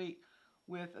last week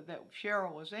that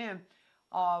Cheryl was in,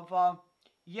 of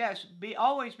yes,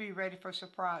 always be ready for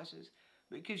surprises.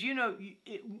 Because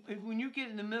when you get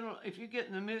in the middle, if you get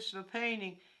in the midst of a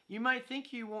painting, you might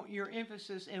think you want your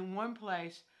emphasis in one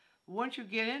place. Once you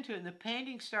get into it and the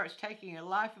painting starts taking a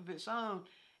life of its own,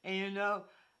 and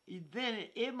then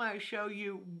it might show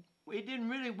you it didn't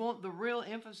really want the real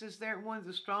emphasis there. It wanted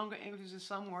the stronger emphasis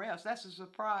somewhere else. That's a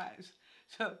surprise.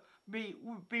 So be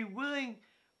willing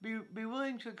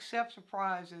to accept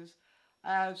surprises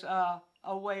as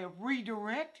a way of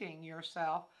redirecting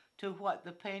yourself to what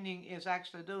the painting is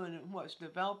actually doing and what's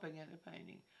developing in the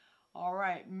painting. All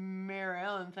right, Mary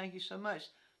Ellen, thank you so much.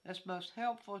 That's most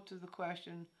helpful to the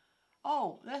question.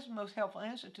 Oh, that's the most helpful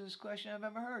answer to this question I've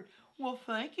ever heard. Well,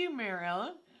 thank you, Mary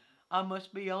Ellen. I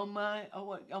must be on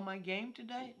my game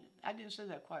today. I didn't say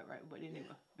that quite right, but anyway,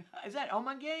 is that on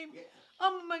my game? Yes.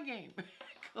 On my game.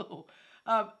 Cool.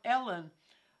 Ellen,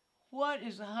 what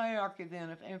is the hierarchy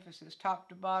then of emphasis? Top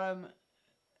to bottom.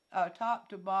 Top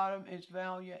to bottom is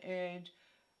value, edge.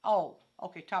 Oh,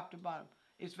 okay. Top to bottom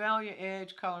is value,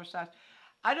 edge, color, size.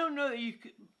 I don't know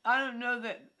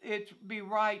that it'd be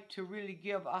right to really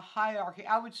give a hierarchy.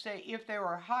 I would say if there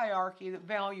were a hierarchy, the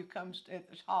value comes at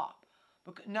the top.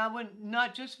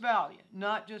 Not just value,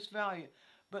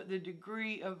 but the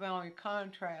degree of value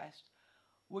contrast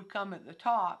would come at the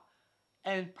top,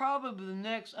 and probably the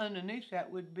next underneath that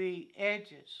would be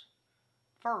edges.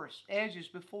 First, edges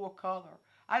before color.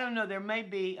 I don't know. There may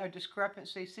be a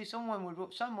discrepancy. See, someone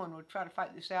would try to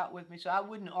fight this out with me, so I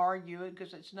wouldn't argue it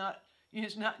because it's not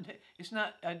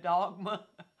a dogma,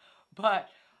 but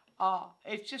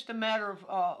it's just a matter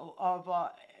of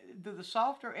do the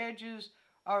softer edges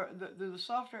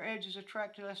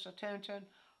attract less attention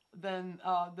than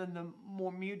the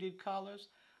more muted colors.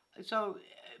 So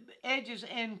edges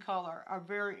and color are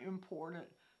very important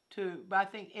too. But I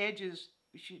think edges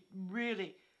should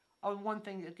really one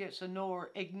thing that gets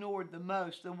ignored the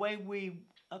most. The way we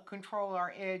control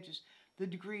our edges, the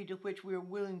degree to which we are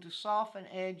willing to soften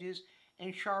edges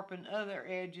and sharpen other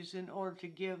edges in order to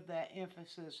give that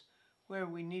emphasis where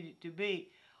we need it to be.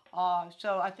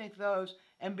 So I think those,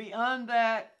 and beyond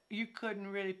that, you couldn't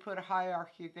really put a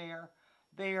hierarchy there.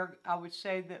 I would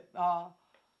say that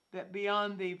that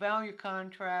beyond the value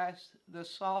contrast, the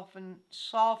soft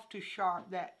to sharp,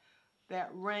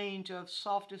 that range of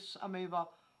softest,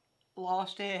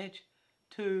 lost edge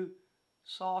to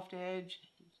soft edge,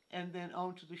 and then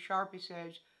onto the sharpest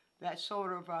edge, that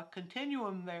sort of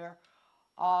continuum there,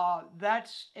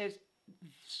 is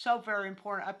so very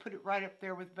important. I put it right up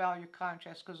there with value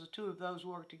contrast because the two of those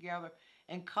work together,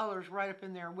 and colors right up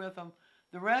in there with them.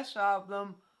 The rest of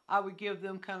them, I would give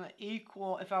them kind of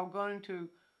equal. If I were going to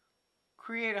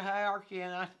create a hierarchy,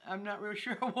 and I'm not really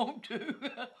sure I want to,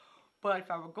 but if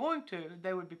I were going to,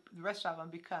 they would be, the rest of them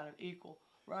be kind of equal.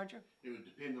 Roger? It would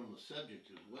depend on the subject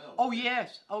as well. Oh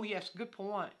yes, good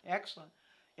point. Excellent.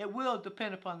 It will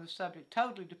depend upon the subject,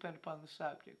 totally depend upon the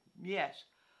subject. Yes.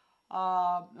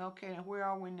 Okay, now where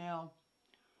are we now?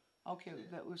 Okay,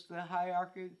 that was the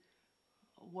hierarchy.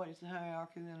 What is the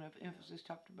hierarchy then of emphasis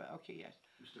talked about? Okay, yes.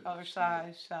 Color,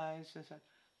 size.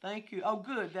 Thank you. Oh,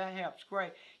 good. That helps.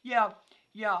 Great. Yeah.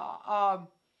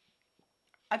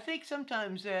 I think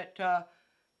sometimes that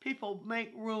people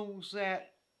make rules that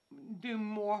do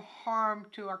more harm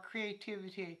to our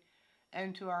creativity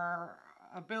and to our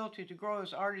ability to grow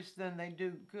as artists than they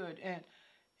do good.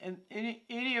 And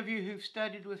any of you who've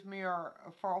studied with me or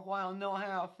for a while know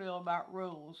how I feel about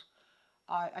rules.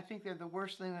 I think they're the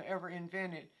worst thing that ever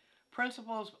invented.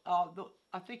 Principles,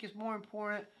 I think it's more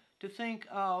important to think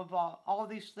of all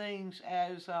these things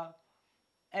as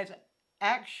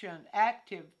action,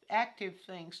 active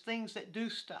things that do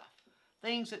stuff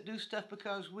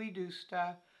because we do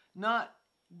stuff, not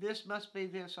this must be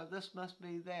this or this must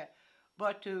be that,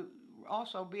 but to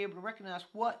also be able to recognize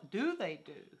what do they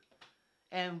do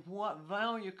and what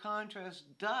value contrast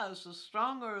does. The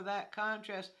stronger that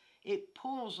contrast, it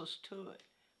pulls us to it.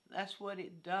 That's what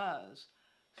it does.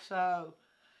 So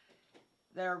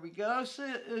there we go. So,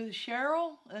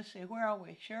 Cheryl, let's see, where are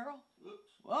we? Cheryl?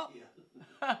 Oops. Oh,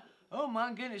 yeah. Oh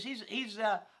my goodness, he's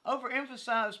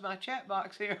overemphasized my chat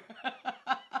box here.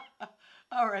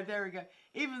 All right, there we go.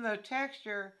 Even though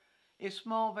texture is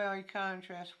small value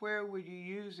contrast, where would you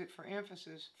use it for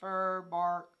emphasis? Fur,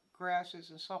 bark, grasses,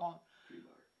 and so on. Tree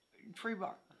bark. Tree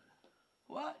bark.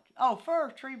 What? Oh,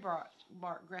 fur, tree bark,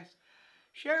 grass.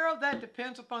 Cheryl, that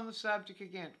depends upon the subject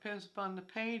again. It depends upon the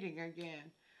painting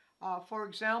again. For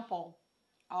example,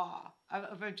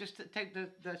 just to take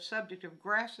the subject of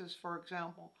grasses, for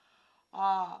example.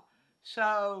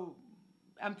 So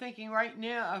I'm thinking right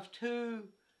now of two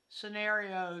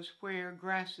scenarios where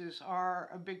grasses are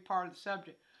a big part of the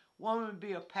subject. One would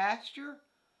be a pasture,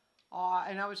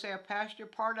 and I would say a pasture,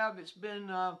 part of it's been,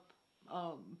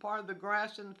 part of the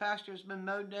grass in the pasture has been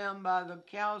mowed down by the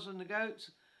cows and the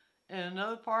goats, and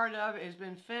another part of it has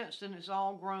been fenced and it's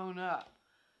all grown up.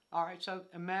 All right, so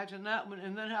imagine that one.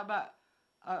 And then how about,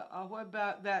 what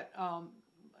about that,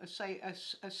 say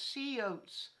a sea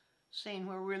oats scene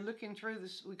where we're looking through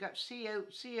this, we got sea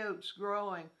oats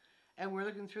growing, and we're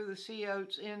looking through the sea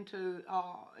oats into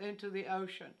the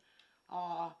ocean.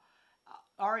 All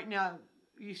right, now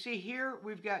you see here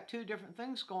we've got two different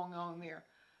things going on there.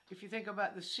 If you think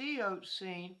about the sea oats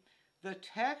scene, the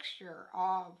texture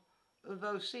of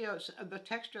those sea oats, the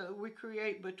texture that we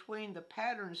create between the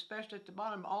pattern, especially at the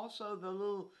bottom, also the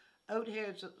little oat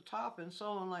heads at the top and so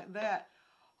on like that.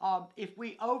 If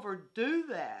we overdo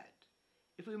that,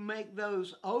 if we make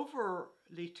those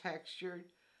overly textured,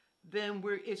 then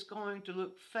it's going to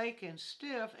look fake and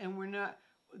stiff, and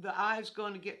the eye's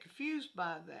going to get confused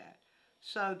by that.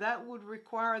 So that would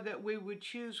require that we would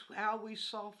choose how we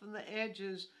soften the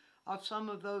edges of some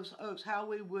of those oats, how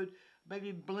we would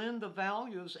maybe blend the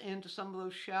values into some of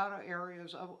those shadow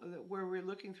areas where we're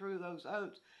looking through those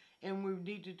oats. And we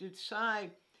need to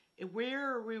decide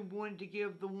where we wanted to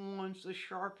give the ones the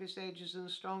sharpest edges and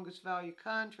the strongest value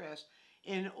contrast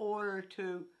in order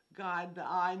to guide the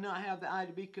eye, not have the eye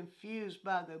to be confused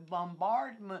by the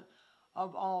bombardment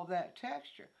of all that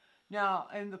texture. Now,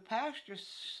 in the pasture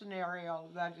scenario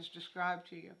that I just described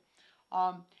to you,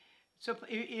 so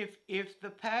if the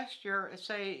pasture,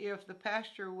 say if the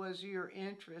pasture was your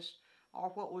interest, or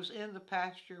what was in the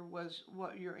pasture was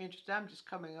what you're interested in, I'm just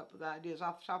coming up with ideas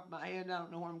off the top of my head. I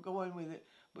don't know where I'm going with it,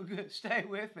 but good, stay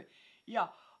with me. Yeah.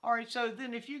 All right, so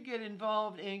then if you get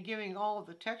involved in giving all of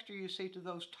the texture you see to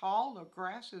those taller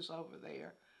grasses over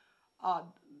there,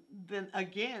 then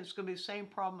again, it's going to be the same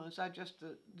problem as I just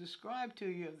described to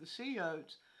you of the sea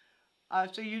oats.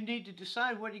 So you need to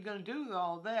decide what you're going to do with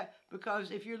all that,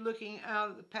 because if you're looking out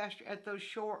of the pasture at those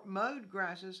short mowed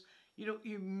grasses,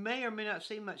 you may or may not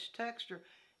see much texture,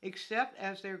 except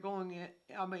as they're going in.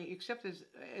 I mean, except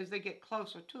as they get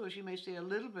closer to us, you may see a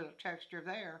little bit of texture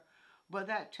there, but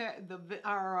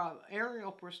our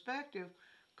aerial perspective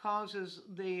causes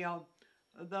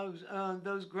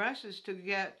those grasses to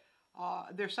get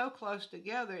they're so close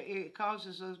together, it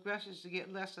causes those grasses to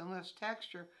get less and less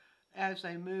texture as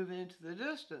they move into the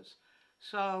distance.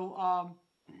 So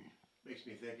Makes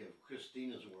me think of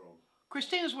Christina's World.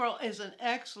 Christina's World is an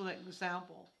excellent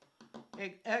example.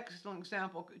 Excellent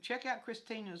example. Check out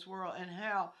Christina's World and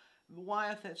how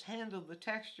Wyeth has handled the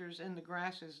textures in the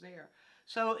grasses there.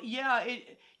 So yeah,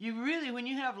 you really, when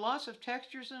you have lots of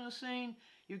textures in a scene,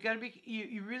 you've got to be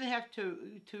you really have to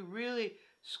really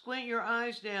squint your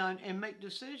eyes down and make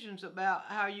decisions about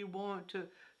how you want to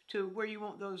where you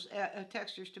want those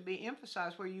textures to be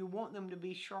emphasized, where you want them to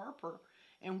be sharper,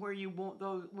 and where you want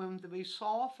them to be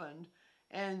softened,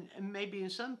 and maybe in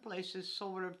some places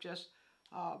sort of just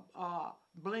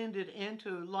blended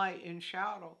into light and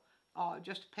shadow,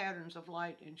 just patterns of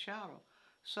light and shadow.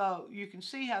 So you can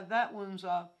see how that one's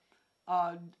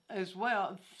as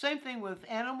well. Same thing with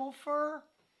animal fur.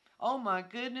 Oh my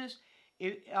goodness.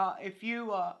 If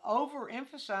you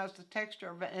overemphasize the texture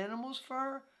of an animal's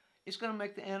fur, it's going to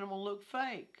make the animal look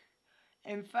fake.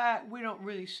 In fact, we don't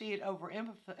really see it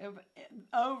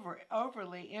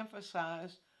overly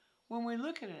emphasized when we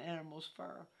look at an animal's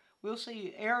fur. We'll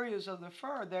see areas of the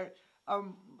fur that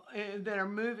are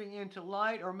moving into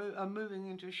light or moving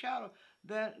into shadow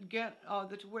that get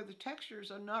where the textures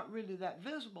are not really that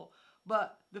visible.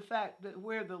 But the fact that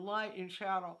where the light and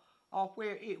shadow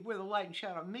where the light and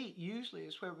shadow meet usually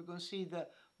is where we're going to see the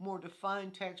more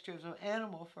defined textures of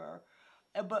animal fur.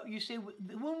 But you see,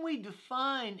 when we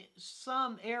define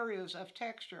some areas of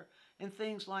texture in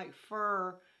things like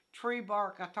fur, tree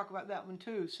bark, I talk about that one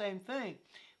too, same thing.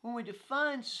 When we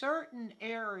define certain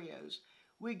areas,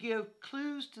 we give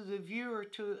clues to the viewer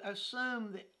to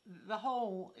assume that the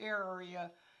whole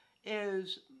area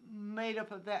is made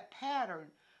up of that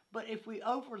pattern. But if we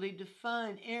overly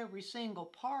define every single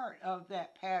part of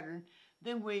that pattern,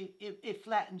 then it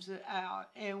flattens it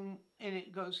out and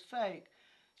it goes fake.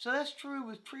 So that's true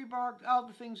with tree bark, all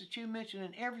the things that you mentioned,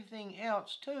 and everything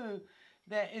else too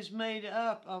that is made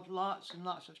up of lots and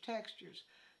lots of textures.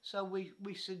 So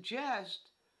we suggest,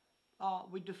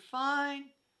 we define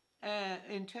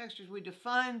in textures, we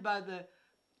define by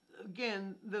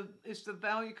it's the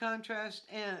value contrast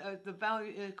and the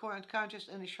value contrast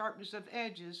and the sharpness of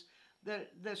edges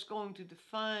that's going to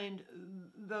define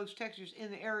those textures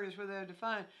in the areas where they're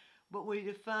defined. But we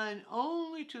define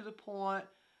only to the point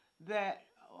that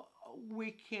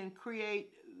we can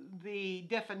create the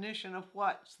definition of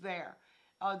what's there.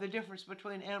 The difference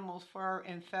between animals' fur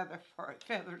and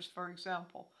feathers, for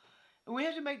example. And we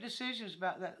have to make decisions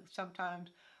about that sometimes.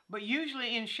 But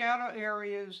usually in shadow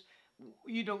areas,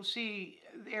 you don't see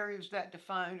the areas that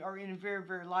defined, or in very,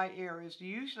 very light areas.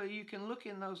 Usually you can look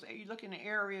in those, you look in the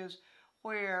areas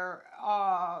where,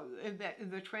 in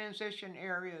the transition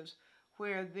areas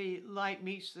where the light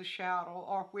meets the shadow,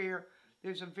 or where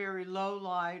there's a very low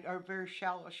light or very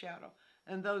shallow shadow.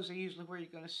 And those are usually where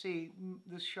you're going to see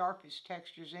the sharpest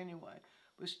textures anyway.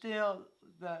 But still,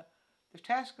 the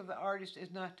task of the artist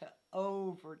is not to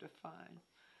over-define.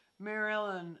 Mary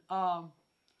Ellen,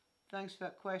 thanks for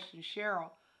that question.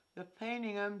 Cheryl, the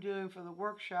painting I'm doing for the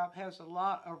workshop has a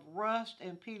lot of rust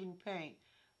and peeling paint.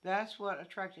 That's what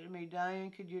attracted me.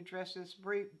 Dianne, could you address this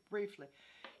briefly?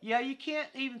 Yeah, you can't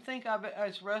even think of it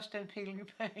as rust and peeling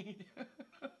paint.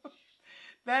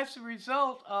 That's the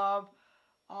result of,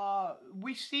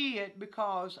 we see it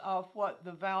because of what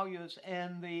the values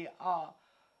and the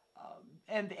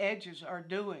edges are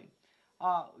doing.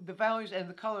 The values and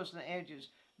the colors and the edges.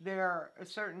 There are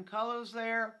certain colors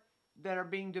there that are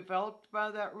being developed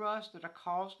by that rust, that are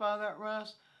caused by that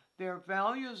rust. There are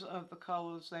values of the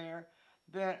colors there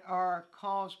that are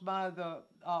caused by the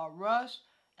rust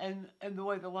and the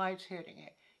way the light's hitting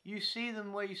it. You see them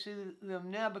the way you see them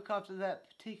now because of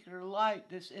that particular light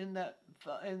that's in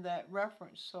that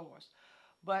reference source.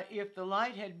 But if the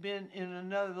light had been in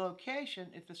another location,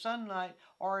 if the sunlight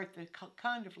or if the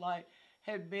kind of light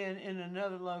had been in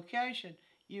another location,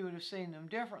 you would have seen them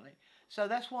differently. So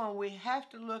that's why we have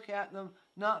to look at them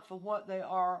not for what they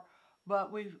are,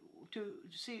 but to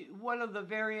see what are the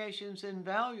variations in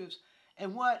values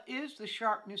and what is the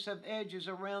sharpness of edges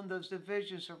around those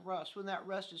divisions of rust when that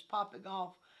rust is popping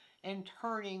off and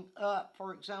turning up.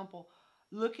 For example,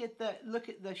 look at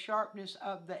the sharpness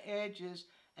of the edges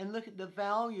and look at the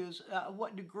values,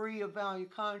 what degree of value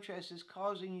contrast is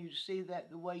causing you to see that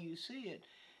the way you see it.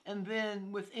 And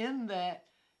then within that,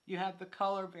 you have the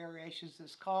color variations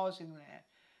that's causing that.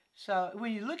 So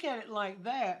when you look at it like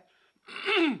that,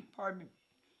 pardon me,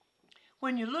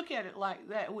 when you look at it like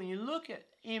that, when you look at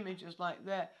images like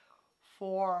that,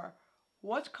 for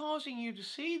what's causing you to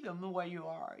see them the way you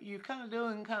are, you're kind of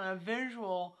doing kind of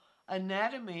visual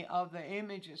anatomy of the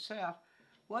image itself.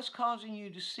 What's causing you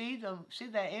to see them, see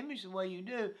that image the way you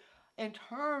do, in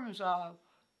terms of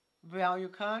value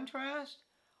contrast,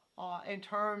 in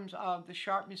terms of the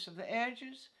sharpness of the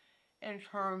edges, in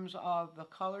terms of the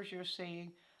colors you're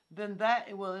seeing, then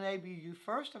that will enable you,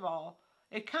 first of all,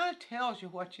 it kind of tells you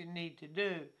what you need to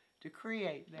do to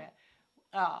create that.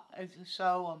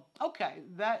 Okay,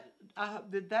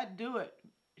 did that do it,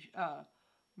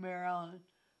 Marilyn?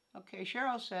 Okay,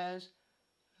 Cheryl says,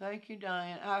 thank you,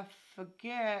 Diane. I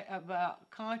forget about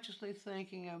consciously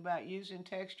thinking about using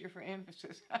texture for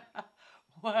emphasis.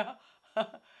 Well,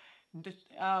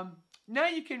 now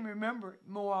you can remember it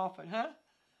more often,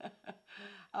 huh?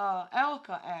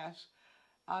 Alka asks,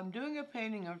 I'm doing a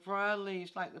painting of dry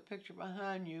leaves like the picture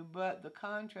behind you, but the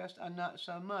contrasts are not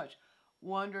so much.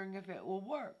 Wondering if it will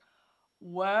work.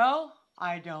 Well,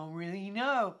 I don't really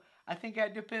know. I think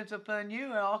that depends upon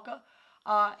you, Alka.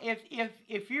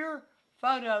 If your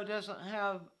photo doesn't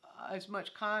have as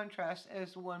much contrast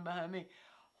as the one behind me,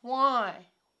 why?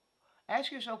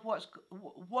 Ask yourself what's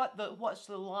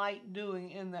the light doing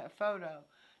in that photo.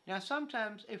 Now,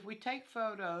 sometimes if we take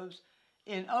photos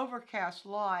in overcast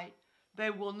light, they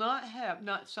will not have,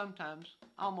 not sometimes,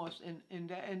 almost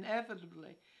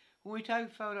inevitably, when we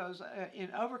take photos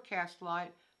in overcast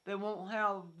light, they won't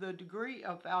have the degree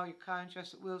of value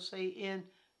contrast that we'll see in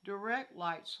direct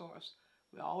light source.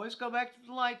 We always go back to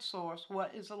the light source.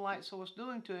 What is the light source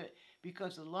doing to it?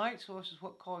 Because the light source is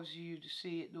what causes you to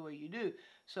see it the way you do.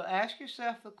 So ask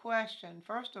yourself the question,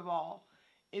 first of all,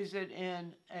 is it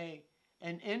in an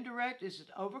indirect, is it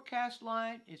overcast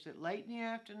light? Is it late in the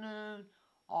afternoon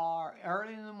or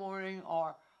early in the morning?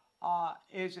 Or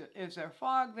is there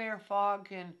fog there? Fog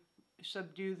can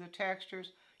subdue the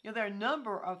textures. You know, there are a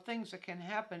number of things that can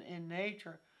happen in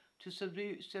nature to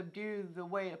subdue the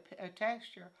way a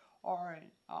texture or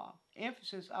an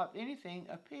emphasis of anything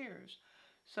appears.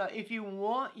 So if you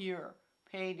want your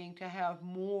painting to have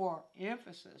more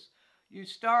emphasis, you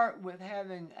start with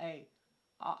having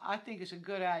I think it's a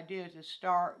good idea to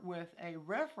start with a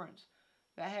reference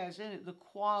that has in it the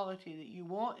quality that you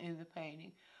want in the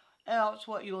painting. Else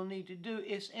what you'll need to do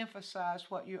is emphasize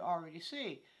what you already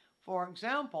see. For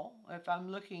example, if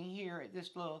I'm looking here at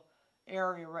this little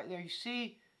area right there, you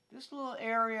see this little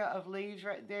area of leaves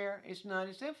right there is not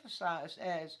as emphasized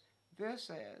as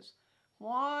this is.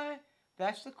 Why?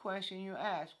 That's the question you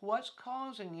ask. What's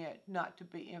causing it not to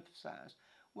be emphasized?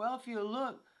 Well, if you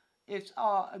look, it's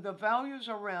the values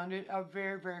around it are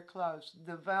very, very close.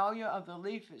 The value of the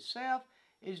leaf itself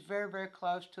is very, very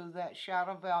close to that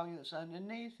shadow value that's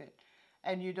underneath it.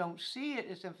 And you don't see it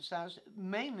as emphasized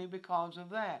mainly because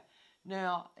of that.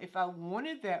 Now, if I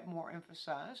wanted that more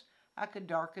emphasized, I could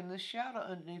darken the shadow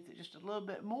underneath it just a little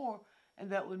bit more,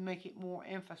 and that would make it more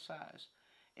emphasized.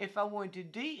 If I wanted to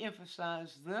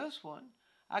de-emphasize this one,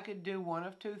 I could do one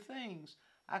of two things.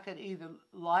 I could either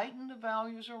lighten the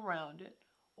values around it,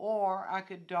 or I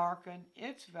could darken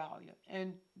its value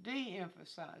and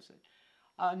de-emphasize it.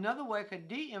 Another way I could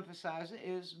de-emphasize it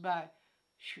is by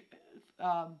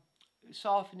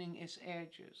softening its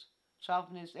edges.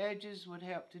 Softening its edges would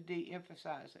help to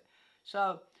de-emphasize it.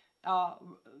 So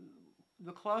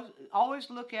always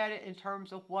look at it in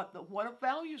terms of what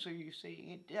values are you seeing.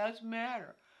 It does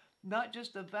matter, not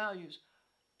just the values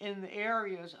in the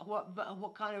areas.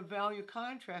 What kind of value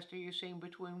contrast are you seeing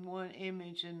between one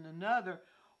image and another,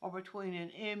 or between an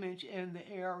image and the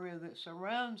area that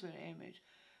surrounds an image?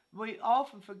 We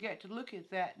often forget to look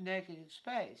at that negative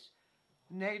space.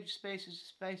 Negative space is the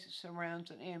space that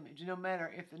surrounds an image, no matter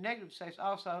if the negative space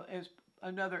also is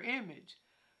another image,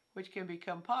 which can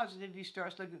become positive if you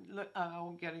start looking. I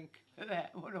won't get into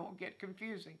that. It won't get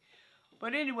confusing.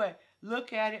 But anyway,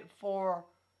 look at it for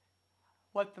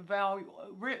what the value.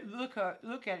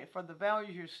 Look at it for the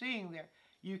values you're seeing there.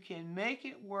 You can make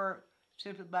it work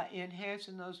simply by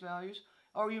enhancing those values,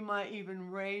 or you might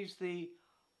even raise the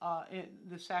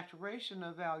saturation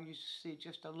of values you see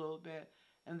just a little bit,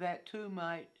 and that too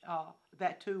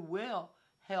will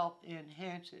help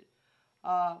enhance it.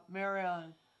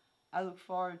 Marianne, I look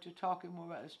forward to talking more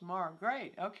about this tomorrow.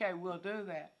 Great. Okay, we'll do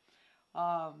that.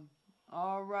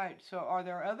 All right. So, are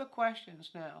there other questions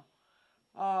now?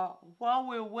 While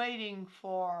we're waiting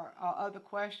for other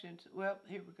questions, well,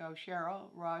 here we go. Cheryl,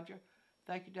 Roger,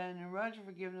 Thank you, Dianne and Roger,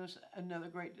 for giving us another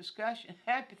great discussion.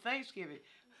 Happy Thanksgiving.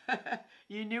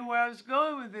 You knew where I was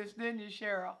going with this, didn't you,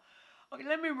 Cheryl? Okay,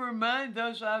 let me remind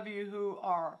those of you who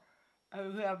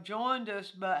have joined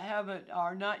us but haven't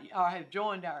are not or have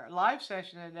joined our live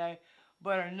session today,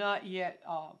 but are not yet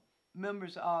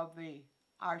members of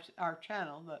our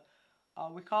channel.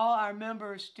 We call our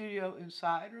members Studio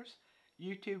Insiders.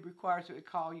 YouTube requires that we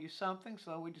call you something,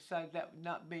 so we decided that would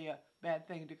not be a bad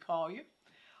thing to call you.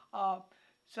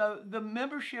 So the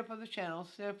membership of the channel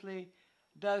simply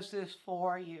does this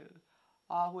for you.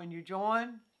 When you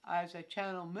join as a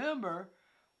channel member,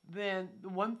 then the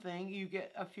one thing, you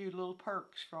get a few little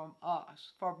perks from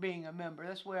us for being a member.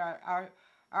 That's where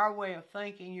our way of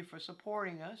thanking you for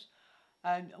supporting us.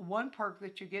 And one perk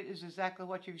that you get is exactly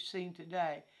what you've seen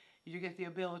today. You get the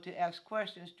ability to ask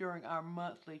questions during our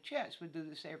monthly chats. We do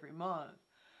this every month.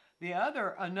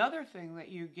 Another thing that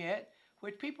you get,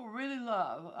 which people really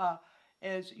love,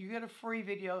 is you get a free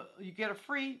video. You get a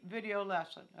free video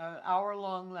lesson, an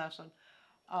hour-long lesson,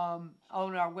 on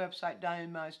our website,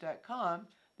 DianneMize.com.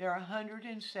 There are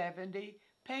 170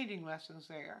 painting lessons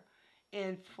there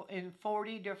in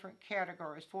 40 different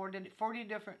categories, 40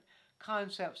 different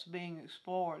concepts being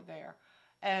explored there.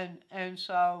 And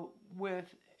so with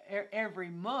every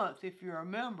month, if you're a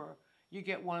member, you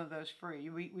get one of those free.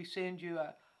 We send you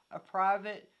a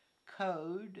private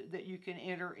code that you can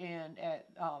enter in at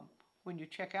when you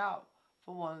check out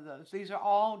for one of those. These are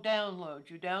all downloads.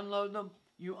 You download them,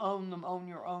 you own them on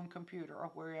your own computer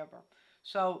or wherever.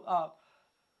 So,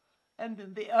 and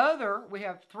then we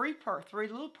have three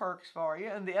little perks for you.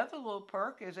 And the other little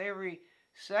perk is every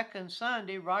second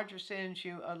Sunday, Roger sends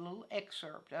you a little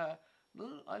excerpt.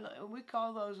 We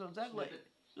call those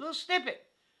little snippet.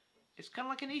 It's kind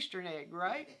of like an Easter egg,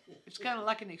 right? It's kind of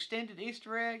like an extended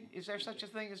Easter egg. Is there such a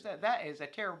thing as that? That is a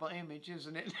terrible image,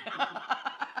 isn't it?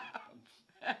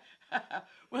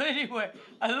 Well, anyway,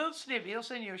 a little snippet. He'll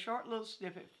send you a short little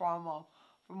snippet from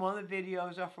one of the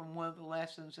videos or from one of the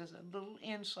lessons as a little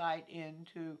insight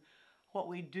into what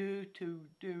we do to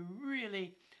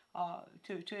really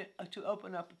to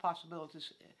open up the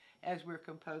possibilities as we're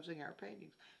composing our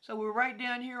paintings. So we're right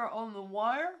down here on the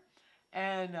wire,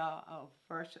 and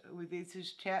first with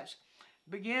these chats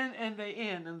begin and they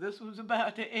end, and this one's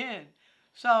about to end.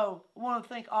 So I want to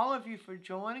thank all of you for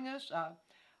joining us.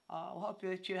 I hope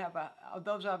that you have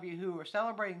those of you who are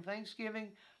celebrating Thanksgiving,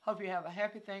 hope you have a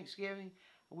happy Thanksgiving.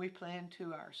 We plan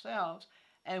to ourselves,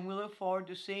 and we look forward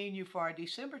to seeing you for our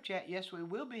December chat. Yes, we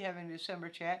will be having a December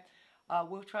chat.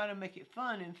 We'll try to make it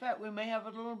fun. In fact, we may have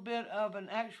a little bit of an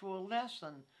actual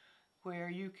lesson where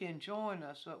you can join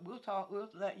us. But we'll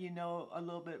let you know a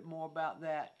little bit more about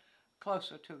that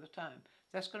closer to the time.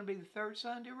 That's going to be the third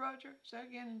Sunday, Roger? Is that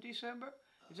again in December?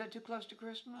 Is that too close to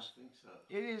Christmas? I think so.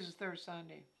 It is the third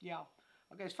Sunday, yeah.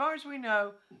 Okay, as far as we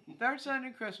know, third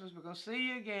Sunday Christmas, we're going to see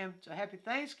you again. So happy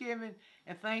Thanksgiving,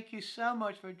 and thank you so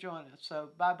much for joining us. So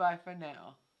bye-bye for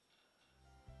now.